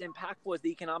as impactful as the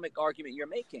economic argument you're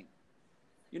making.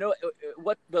 You know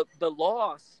what the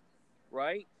loss,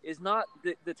 right, is not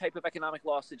the type of economic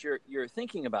loss that you're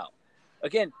thinking about.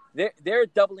 Again, they're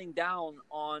doubling down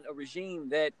on a regime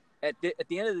that at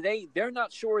the end of the day they're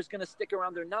not sure is going to stick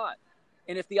around or not.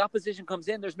 And if the opposition comes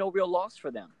in, there's no real loss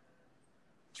for them.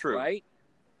 True. Right?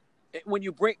 When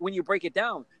you break it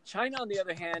down, China, on the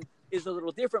other hand, is a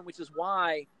little different, which is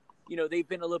why, you know, they've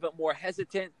been a little bit more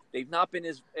hesitant. They've not been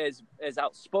as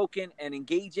outspoken and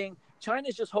engaging.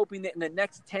 China's just hoping that in the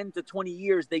next 10 to 20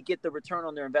 years, they get the return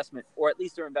on their investment, or at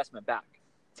least their investment back.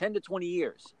 10 to 20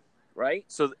 years, right?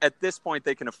 So at this point,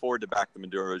 they can afford to back the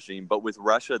Maduro regime. But with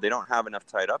Russia, they don't have enough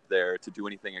tied up there to do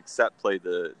anything except play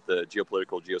the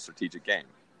geopolitical, geostrategic game.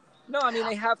 No, I mean,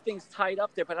 they have things tied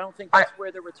up there, but I don't think that's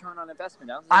where the return on investment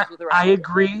is. I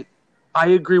agree. I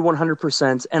agree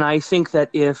 100%. And I think that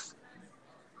if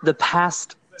the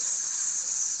past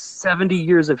 70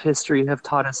 years of history have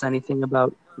taught us anything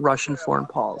about Russian foreign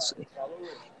policy,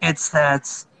 it's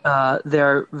that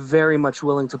they're very much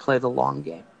willing to play the long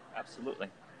game. Absolutely.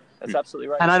 That's absolutely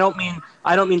right. And I don't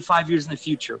mean 5 years in the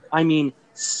future. I mean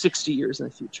 60 years in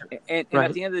the future. And Right.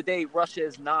 at the end of the day, Russia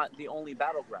is not the only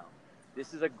battleground.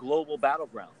 This is a global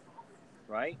battleground,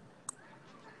 right?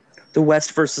 The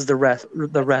West versus the rest.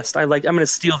 I'm going to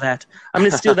steal that. I'm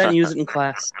going to steal that and use it in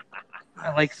class.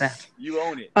 I like that. You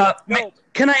own it.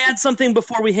 Can I add something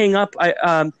before we hang up?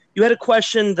 You had a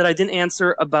question that I didn't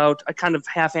answer about. I kind of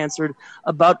half answered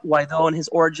about Guaido and his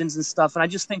origins and stuff, and I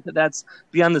just think that that's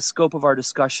beyond the scope of our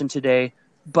discussion today.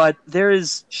 But there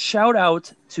is shout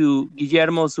out to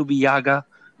Guillermo Zubillaga,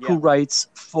 who writes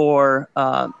for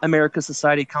America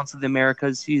Society Council of the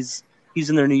Americas. He's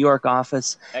in their New York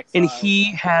office, and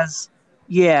he has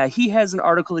an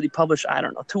article that he published, I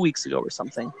don't know, 2 weeks ago or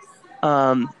something,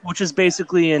 which is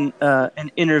basically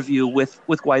an interview with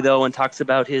Guaido and talks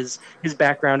about his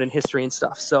background and history and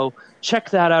stuff. So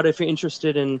check that out if you're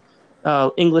interested in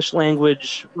English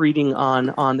language reading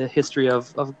on the history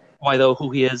of Guaido,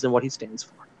 who he is and what he stands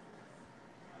for.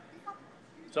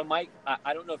 So, Mike,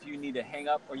 I don't know if you need to hang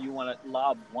up or you want to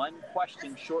lob one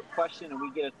short question, and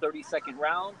we get a 30-second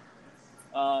round,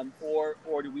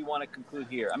 or do we want to conclude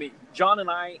here? I mean, John and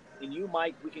I and you,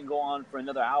 Mike, we can go on for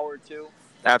another hour or two.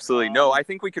 Absolutely. No, I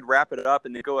think we could wrap it up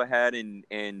and then go ahead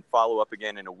and follow up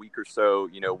again in a week or so,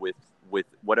 you know, with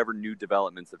whatever new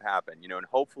developments have happened, you know, and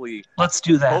hopefully let's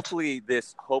do that. Hopefully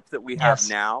this hope that we have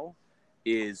now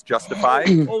is justified.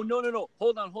 Oh, no.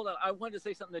 Hold on. I wanted to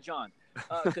say something to John.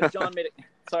 Because John made it.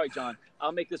 Sorry, John.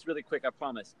 I'll make this really quick, I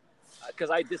promise. Because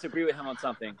I disagree with him on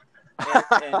something.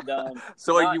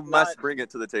 You must bring it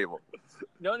to the table.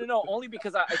 No. Only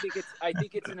because I think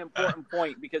it's an important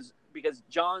point because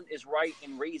John is right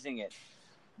in raising it.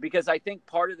 Because I think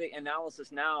part of the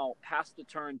analysis now has to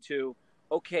turn to,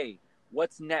 okay,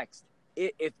 what's next?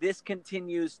 If this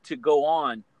continues to go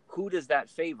on, who does that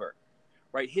favor?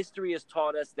 Right? History has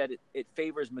taught us that it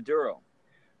favors Maduro.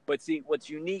 But see, what's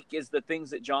unique is the things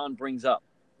that John brings up,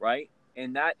 right?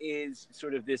 And that is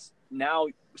sort of this now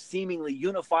seemingly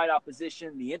unified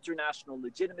opposition, the international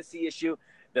legitimacy issue,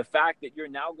 the fact that you're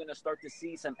now going to start to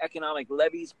see some economic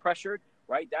levies pressured,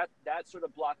 right? That sort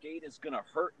of blockade is going to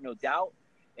hurt, no doubt.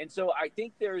 And so I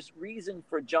think there's reason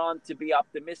for John to be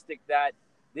optimistic that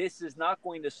this is not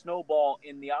going to snowball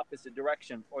in the opposite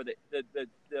direction or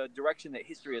the direction that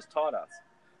history has taught us.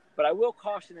 But I will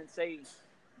caution and say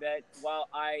that while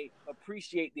I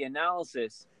appreciate the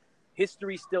analysis,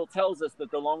 history still tells us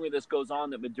that the longer this goes on,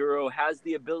 that Maduro has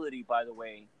the ability, by the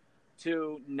way,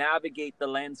 to navigate the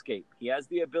landscape. He has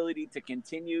the ability to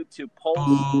continue to pulse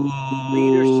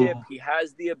leadership. He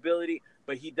has the ability,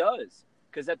 but he does.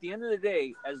 Because at the end of the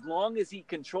day, as long as he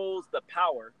controls the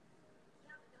power,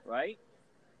 right?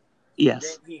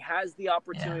 Yes. Then he has the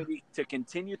opportunity to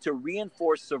continue to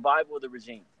reinforce survival of the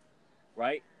regime,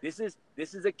 right? This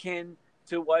is akin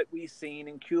to what we've seen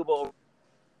in Cuba.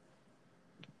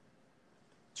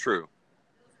 True.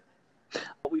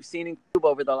 What we've seen in Cuba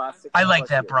over the last 6 I like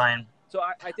that, years. Brian. So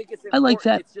I think it's I like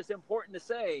that. It's just important to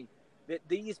say that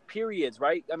these periods,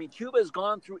 right? I mean, Cuba has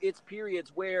gone through its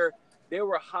periods where there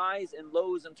were highs and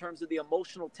lows in terms of the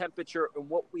emotional temperature and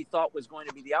what we thought was going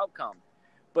to be the outcome.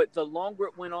 But the longer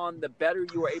it went on, the better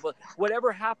you were able.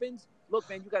 Whatever happens, look,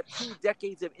 man, you got 2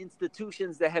 decades of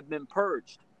institutions that have been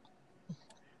purged.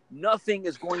 Nothing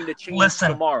is going to change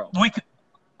tomorrow.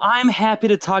 I'm happy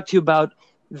to talk to you about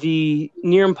the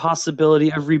near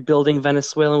impossibility of rebuilding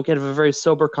Venezuela. We can have a very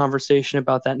sober conversation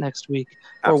about that next week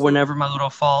or whenever Maduro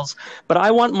falls. But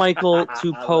I want Michael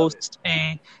to post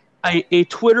a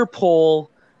Twitter poll.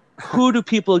 Who do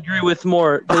people agree with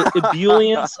more, the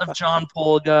ebullience of John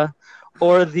Polga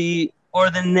or the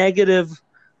negative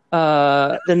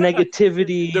the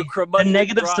negativity, the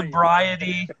negative Brian.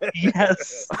 Sobriety?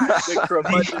 Yes.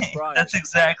 That's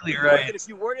exactly right. If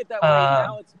you word it that way,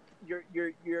 now it's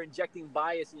you're injecting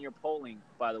bias in your polling,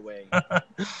 by the way.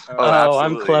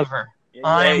 I'm clever. Yeah,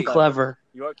 I'm clever.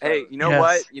 Hey, you know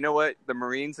what? You know what? The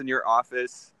Marines in your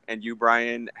office and you,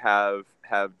 Brian, have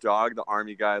dogged the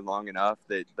Army guy long enough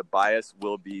that the bias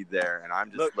will be there, and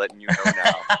I'm just letting you know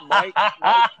now. Mike,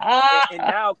 and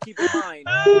now keep in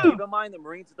mind the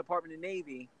Marines, the Department of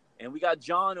Navy, and we got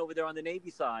John over there on the Navy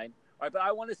side. All right, but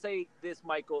I want to say this,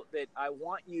 Michael, that I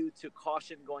want you to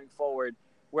caution going forward.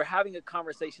 We're having a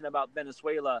conversation about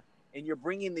Venezuela, and you're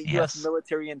bringing the U.S.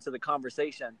 military into the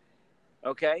conversation.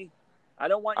 Okay, I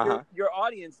don't want your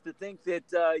audience to think that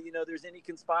there's any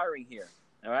conspiring here.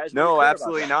 All right, no,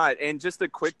 absolutely not. And just a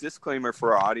quick disclaimer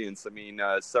for our audience. I mean,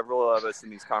 several of us in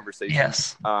these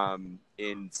conversations,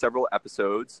 in several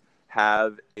episodes,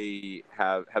 have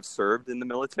served in the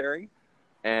military,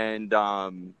 and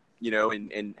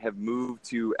and have moved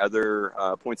to other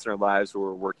points in our lives where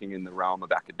we're working in the realm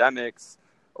of academics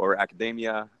or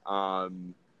academia,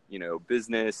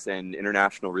 business and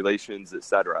international relations,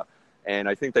 etc. And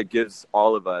I think that gives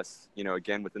all of us,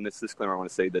 again, within this disclaimer, I want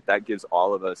to say that gives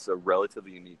all of us a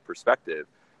relatively unique perspective.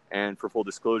 And for full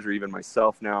disclosure, even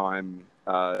myself now,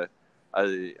 I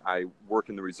work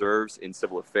in the reserves in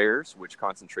civil affairs, which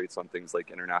concentrates on things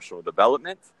like international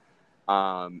development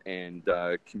and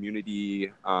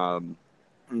community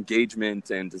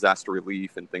engagement and disaster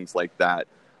relief and things like that.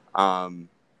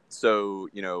 So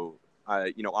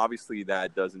obviously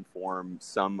that does inform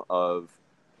some of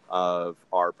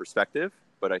our perspective,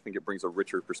 but I think it brings a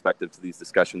richer perspective to these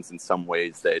discussions in some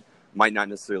ways that might not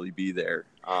necessarily be there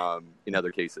in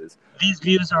other cases. These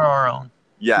views are our own.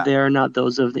 Yeah. They are not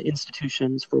those of the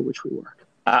institutions for which we work.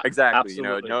 Exactly.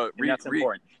 Absolutely. That's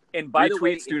important. And by the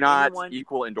way, retweets do not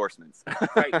equal endorsements.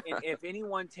 Right. And if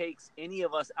anyone takes any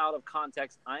of us out of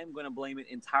context, I am going to blame it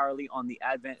entirely on the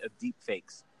advent of deep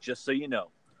fakes, just so you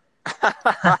know.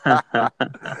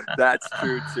 That's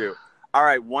true, too. All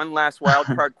right, one last wild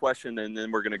card question, and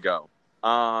then we're going to go.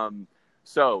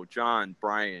 So, John,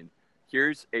 Brian,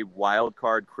 here's a wild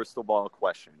card crystal ball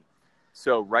question.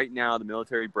 So right now, the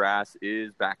military brass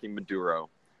is backing Maduro.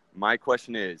 My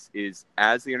question is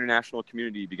as the international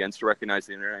community begins to recognize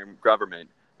the interim government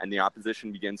and the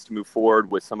opposition begins to move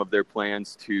forward with some of their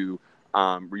plans to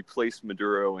replace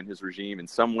Maduro and his regime in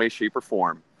some way, shape, or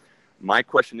form, my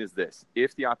question is this.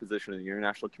 If the opposition and the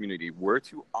international community were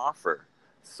to offer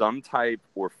some type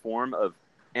or form of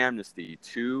amnesty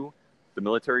to the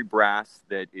military brass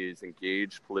that is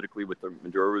engaged politically with the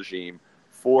Maduro regime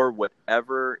for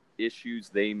whatever issues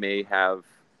they may have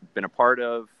been a part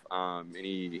of,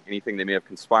 anything they may have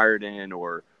conspired in,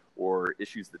 or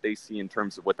issues that they see in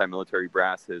terms of what that military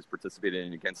brass has participated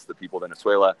in against the people of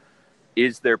Venezuela,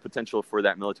 is there potential for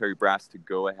that military brass to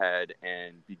go ahead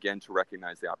and begin to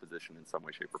recognize the opposition in some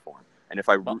way, shape, or form? And if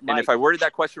I worded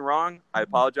that question wrong, I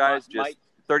apologize. Mike,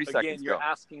 30 seconds. Again, you're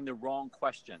asking the wrong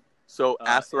question. So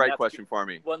ask the right question for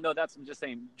me. Well, no, I'm just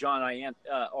saying, John, I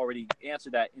already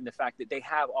answered that in the fact that they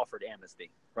have offered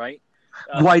amnesty, right?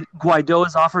 Guaido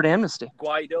has offered amnesty.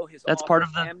 Guaido has offered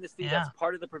amnesty. That's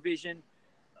part of the provision.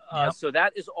 So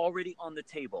that is already on the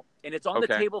table. And it's on the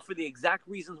table for the exact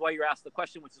reasons why you're asked the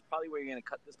question, which is probably where you're going to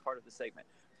cut this part of the segment.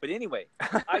 But anyway,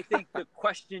 I think the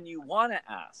question you want to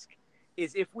ask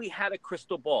is, if we had a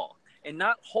crystal ball and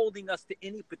not holding us to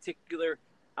any particular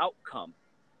outcome,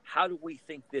 how do we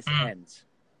think this ends?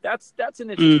 That's an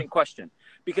interesting question,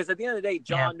 because at the end of the day,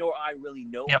 John nor I really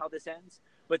know how this ends,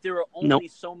 but there are only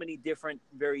so many different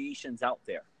variations out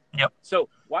there. Yep. So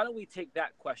why don't we take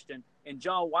that question, and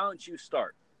John, why don't you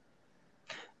start?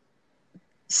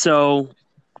 So,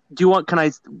 can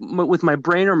I, with my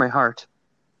brain or my heart?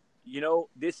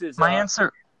 This is my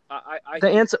answer.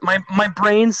 My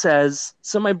brain says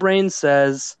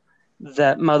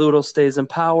that Maduro stays in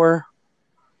power.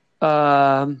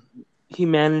 He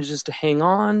manages to hang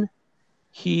on.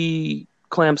 He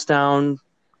clamps down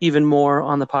even more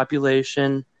on the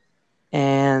population.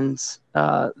 and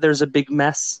there's a big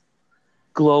mess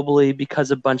globally because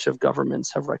a bunch of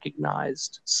governments have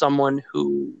recognized someone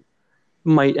who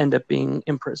might end up being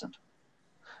imprisoned.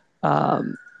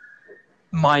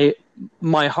 My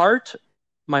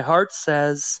heart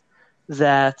says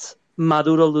that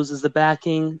Maduro loses the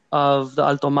backing of the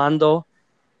Alto Mando,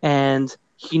 and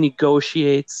he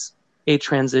negotiates a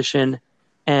transition,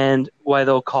 and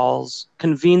Guaido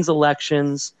convenes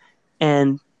elections,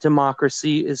 and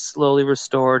democracy is slowly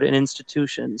restored, and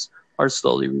institutions are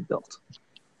slowly rebuilt.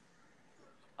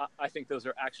 I think those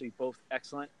are actually both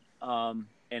excellent.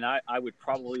 And I would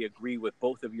probably agree with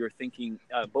both of your thinking,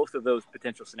 both of those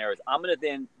potential scenarios. I'm going to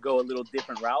then go a little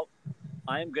different route.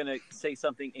 I am going to say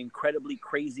something incredibly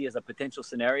crazy as a potential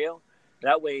scenario.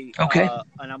 That way, okay.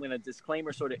 And I'm going to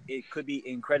disclaimer sort of, it could be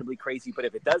incredibly crazy, but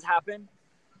if it does happen,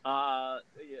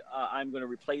 I'm going to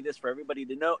replay this for everybody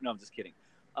to know. No, I'm just kidding.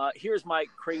 Here's my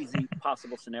crazy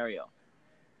possible scenario.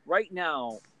 Right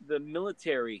now, the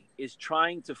military is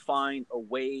trying to find a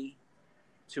way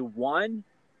to, one,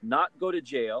 not go to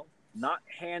jail, not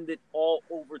hand it all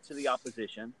over to the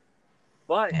opposition,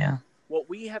 but what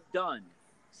we have done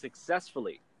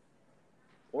successfully,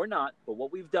 or not, but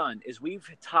what we've done is we've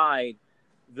tied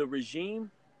the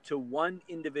regime to one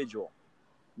individual,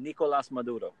 Nicolás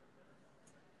Maduro,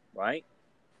 right?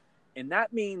 And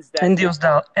that means that... And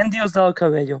Diosdado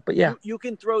Cabello, but yeah. You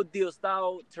can throw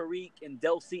Diosdado, Tariq, and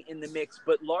Delcy in the mix,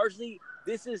 but largely,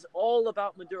 this is all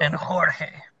about Maduro. And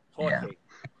Jorge. Yeah.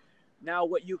 Now,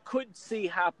 what you could see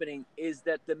happening is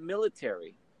that the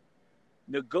military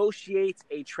negotiates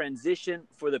a transition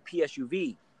for the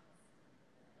PSUV,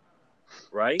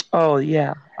 right? Oh,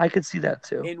 yeah. I could see that,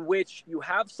 too. In which you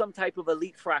have some type of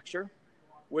elite fracture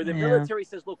where the military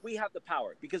says, look, we have the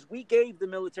power. Because we gave the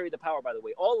military the power, by the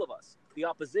way, all of us, the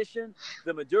opposition,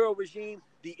 the Maduro regime,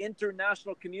 the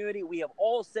international community, we have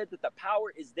all said that the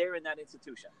power is there in that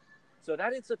institution. So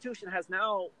that institution has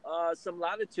now some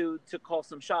latitude to call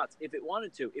some shots if it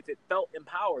wanted to, if it felt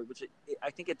empowered, which I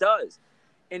think it does.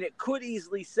 And it could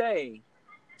easily say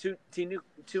to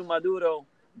Maduro,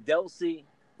 Delcy,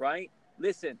 right?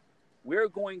 Listen, we're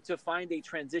going to find a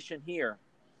transition here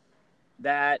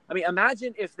that, I mean,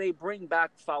 imagine if they bring back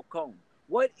Falcón.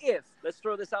 What if, let's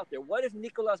throw this out there, what if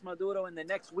Nicolás Maduro in the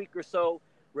next week or so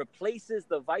replaces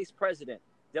the vice president,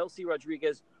 Delcy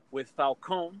Rodriguez, with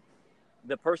Falcón,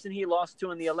 the person he lost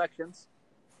to in the elections,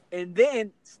 and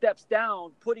then steps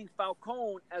down, putting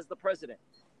Falcón as the president.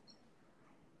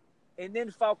 And then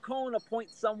Falcón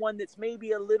appoints someone that's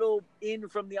maybe a little in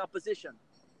from the opposition.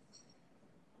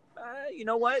 You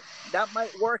know what? That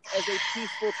might work as a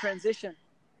peaceful transition.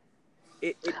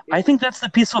 I think that's the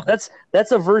peaceful. That's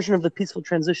a version of the peaceful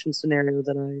transition scenario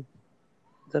that I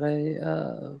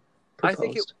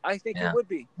proposed. I think it would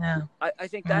be. Yeah. I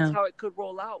think that's how it could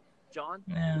roll out, John.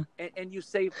 Yeah. And you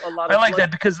save a lot of... I like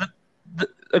that because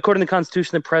according to the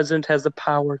Constitution, the president has the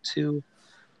power to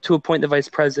appoint the vice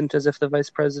president as if the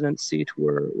vice president's seat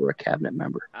were a cabinet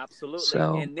member. Absolutely.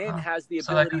 So, and then has the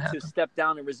ability to step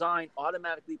down and resign,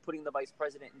 automatically putting the vice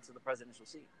president into the presidential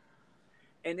seat.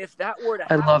 And if that were to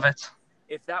happen... I love it.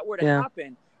 If that were to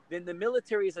happen, then the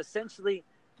military is essentially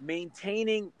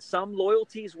maintaining some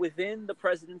loyalties within the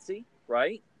presidency,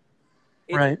 right?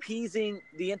 It's appeasing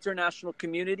the international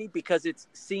community because it's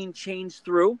seen change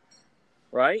through,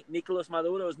 right? Nicolás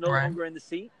Maduro is no longer in the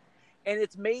seat. And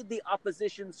it's made the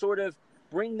opposition sort of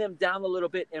bring them down a little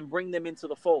bit and bring them into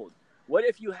the fold. What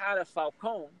if you had a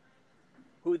Falcón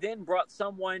who then brought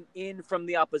someone in from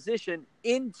the opposition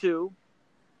into,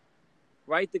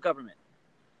 the government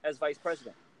as vice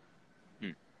president?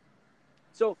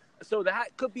 So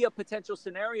that could be a potential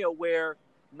scenario where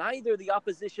neither the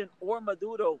opposition or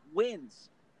Maduro wins,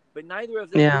 but neither of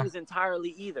them wins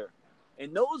entirely either.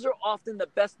 And those are often the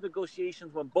best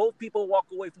negotiations when both people walk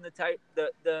away from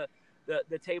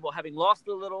the table having lost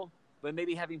a little, but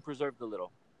maybe having preserved a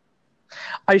little.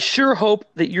 I sure hope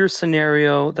that your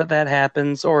scenario that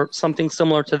happens, or something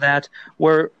similar to that,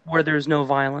 where there's no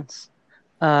violence.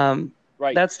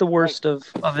 That's the worst of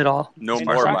it all. No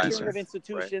more violence. Of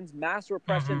institutions, mass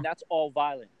repression, that's all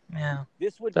violent. Yeah.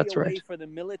 This would be a way for the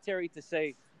military to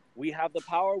say, we have the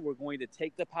power, we're going to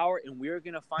take the power, and we're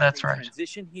going to find a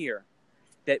transition here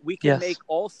that we can make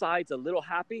all sides a little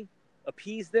happy,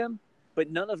 appease them,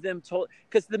 but none of them told...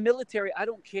 Because the military, I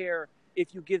don't care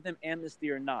if you give them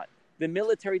amnesty or not. The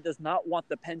military does not want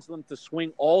the pendulum to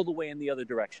swing all the way in the other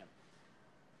direction.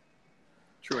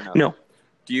 True enough. No.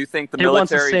 Do you think the military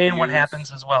wants to say views, what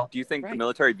happens as well? Do you think the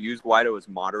military views Guaido as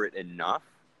moderate enough,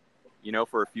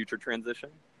 for a future transition?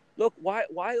 Look,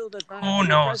 Guaido does not have to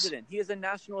be president. He is a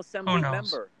National Assembly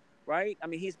member. right? I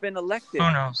mean, he's been elected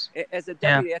Who knows? as a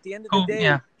deputy. Yeah. At the end of the day,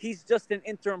 Yeah. he's just an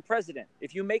interim president.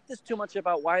 If you make this too much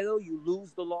about Guaido, you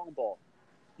lose the long ball.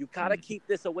 You got to keep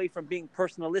this away from being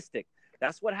personalistic.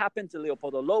 That's what happened to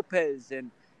Leopoldo Lopez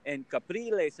and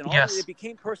Capriles and all of it. It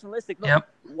became personalistic. No,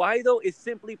 Guaido is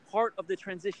simply part of the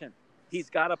transition. He's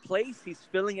got a place. He's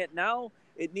filling it now.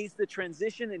 It needs the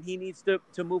transition, and he needs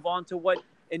to move on to what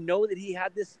and know that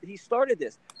he started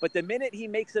this. But the minute he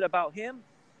makes it about him,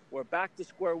 we're back to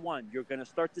square one. You're going to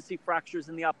start to see fractures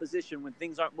in the opposition when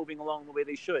things aren't moving along the way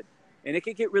they should. And it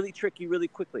can get really tricky really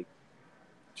quickly.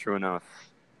 True enough.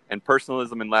 And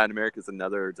personalism in Latin America is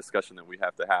another discussion that we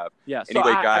have to have. Yeah.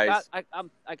 Anyway, so guys. I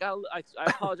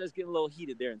apologize getting a little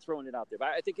heated there and throwing it out there. But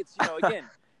I think it's, again,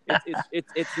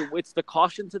 it's the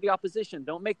caution to the opposition.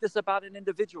 Don't make this about an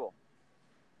individual.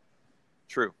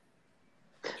 True.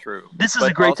 This is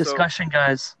a great discussion,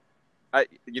 guys.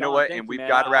 You know what? And we've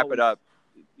got to wrap it up.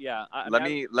 Yeah.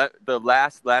 Let the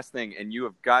last thing, and you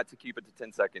have got to keep it to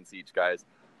 10 seconds each, guys.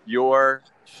 Your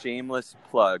shameless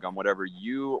plug on whatever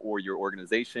you or your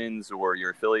organizations or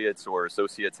your affiliates or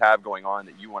associates have going on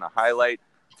that you want to highlight.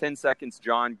 10 seconds,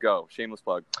 John, go. Shameless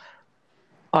plug.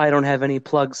 I don't have any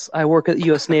plugs. I work at the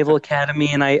U.S. Naval Academy,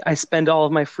 and I spend all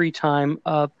of my free time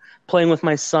playing with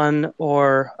my son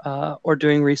or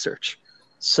doing research.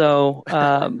 So,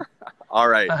 all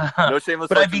right, no shameless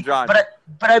plug from John. But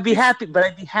I'd be happy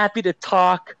to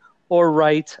talk or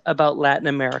write about Latin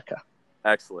America.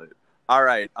 Excellent. All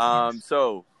right.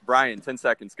 So Brian, 10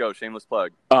 seconds, go. Shameless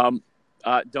plug.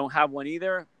 Don't have one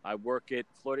either. I work at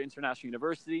Florida International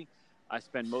University. I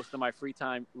spend most of my free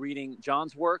time reading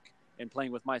John's work and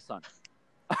playing with my son.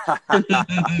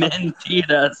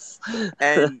 Mentiras.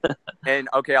 And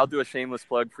okay, I'll do a shameless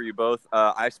plug for you both.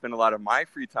 I spend a lot of my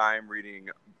free time reading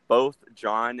both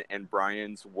John and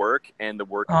Brian's work and the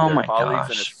work of their colleagues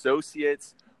and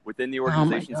associates within the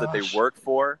organizations that they work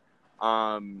for.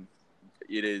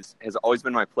 It has always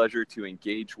been my pleasure to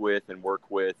engage with and work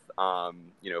with,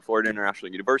 Florida International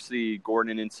University,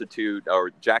 Gordon Institute,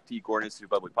 or Jack T. Gordon Institute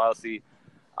of Public Policy,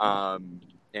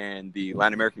 and the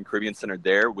Latin American Caribbean Center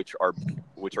there, which are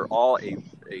all a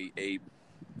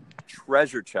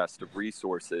treasure chest of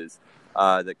resources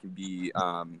that can be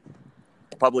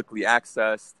publicly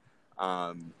accessed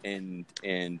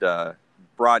and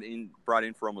brought in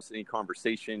for almost any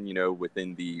conversation,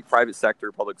 within the private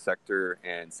sector, public sector,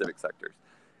 and civic sectors.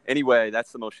 Anyway,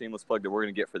 that's the most shameless plug that we're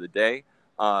going to get for the day.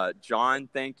 John,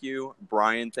 thank you.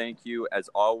 Brian, thank you. As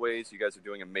always, you guys are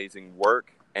doing amazing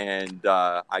work, and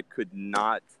I could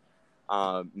not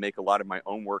make a lot of my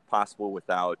own work possible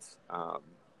without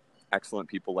excellent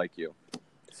people like you.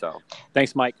 So,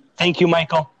 thanks, Mike. Thank you,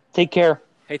 Michael. Take care.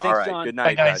 Hey, thanks, all right, John. Good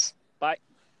night, bye, guys. Bye.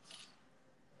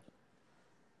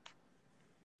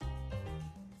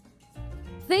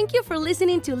 Thank you for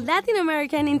listening to Latin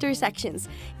American Intersections.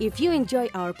 If you enjoy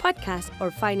our podcast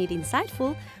or find it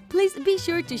insightful, please be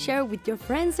sure to share with your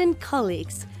friends and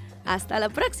colleagues. Hasta la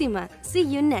próxima. See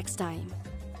you next time.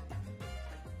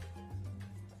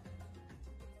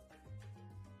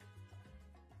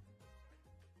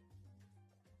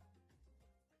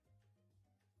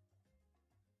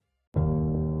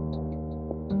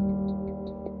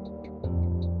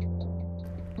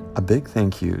 A big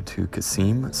thank you to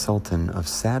Kasim Sultan of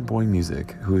Sad Boy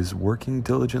Music, who is working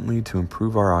diligently to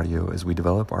improve our audio as we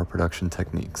develop our production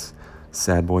techniques.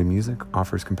 Sad Boy Music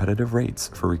offers competitive rates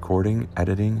for recording,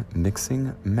 editing,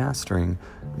 mixing, mastering,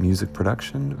 music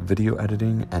production, video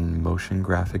editing, and motion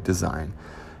graphic design.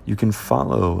 You can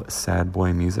follow Sad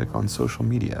Boy Music on social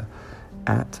media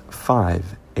at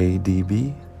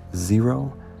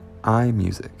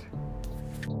 5ADB0iMusic.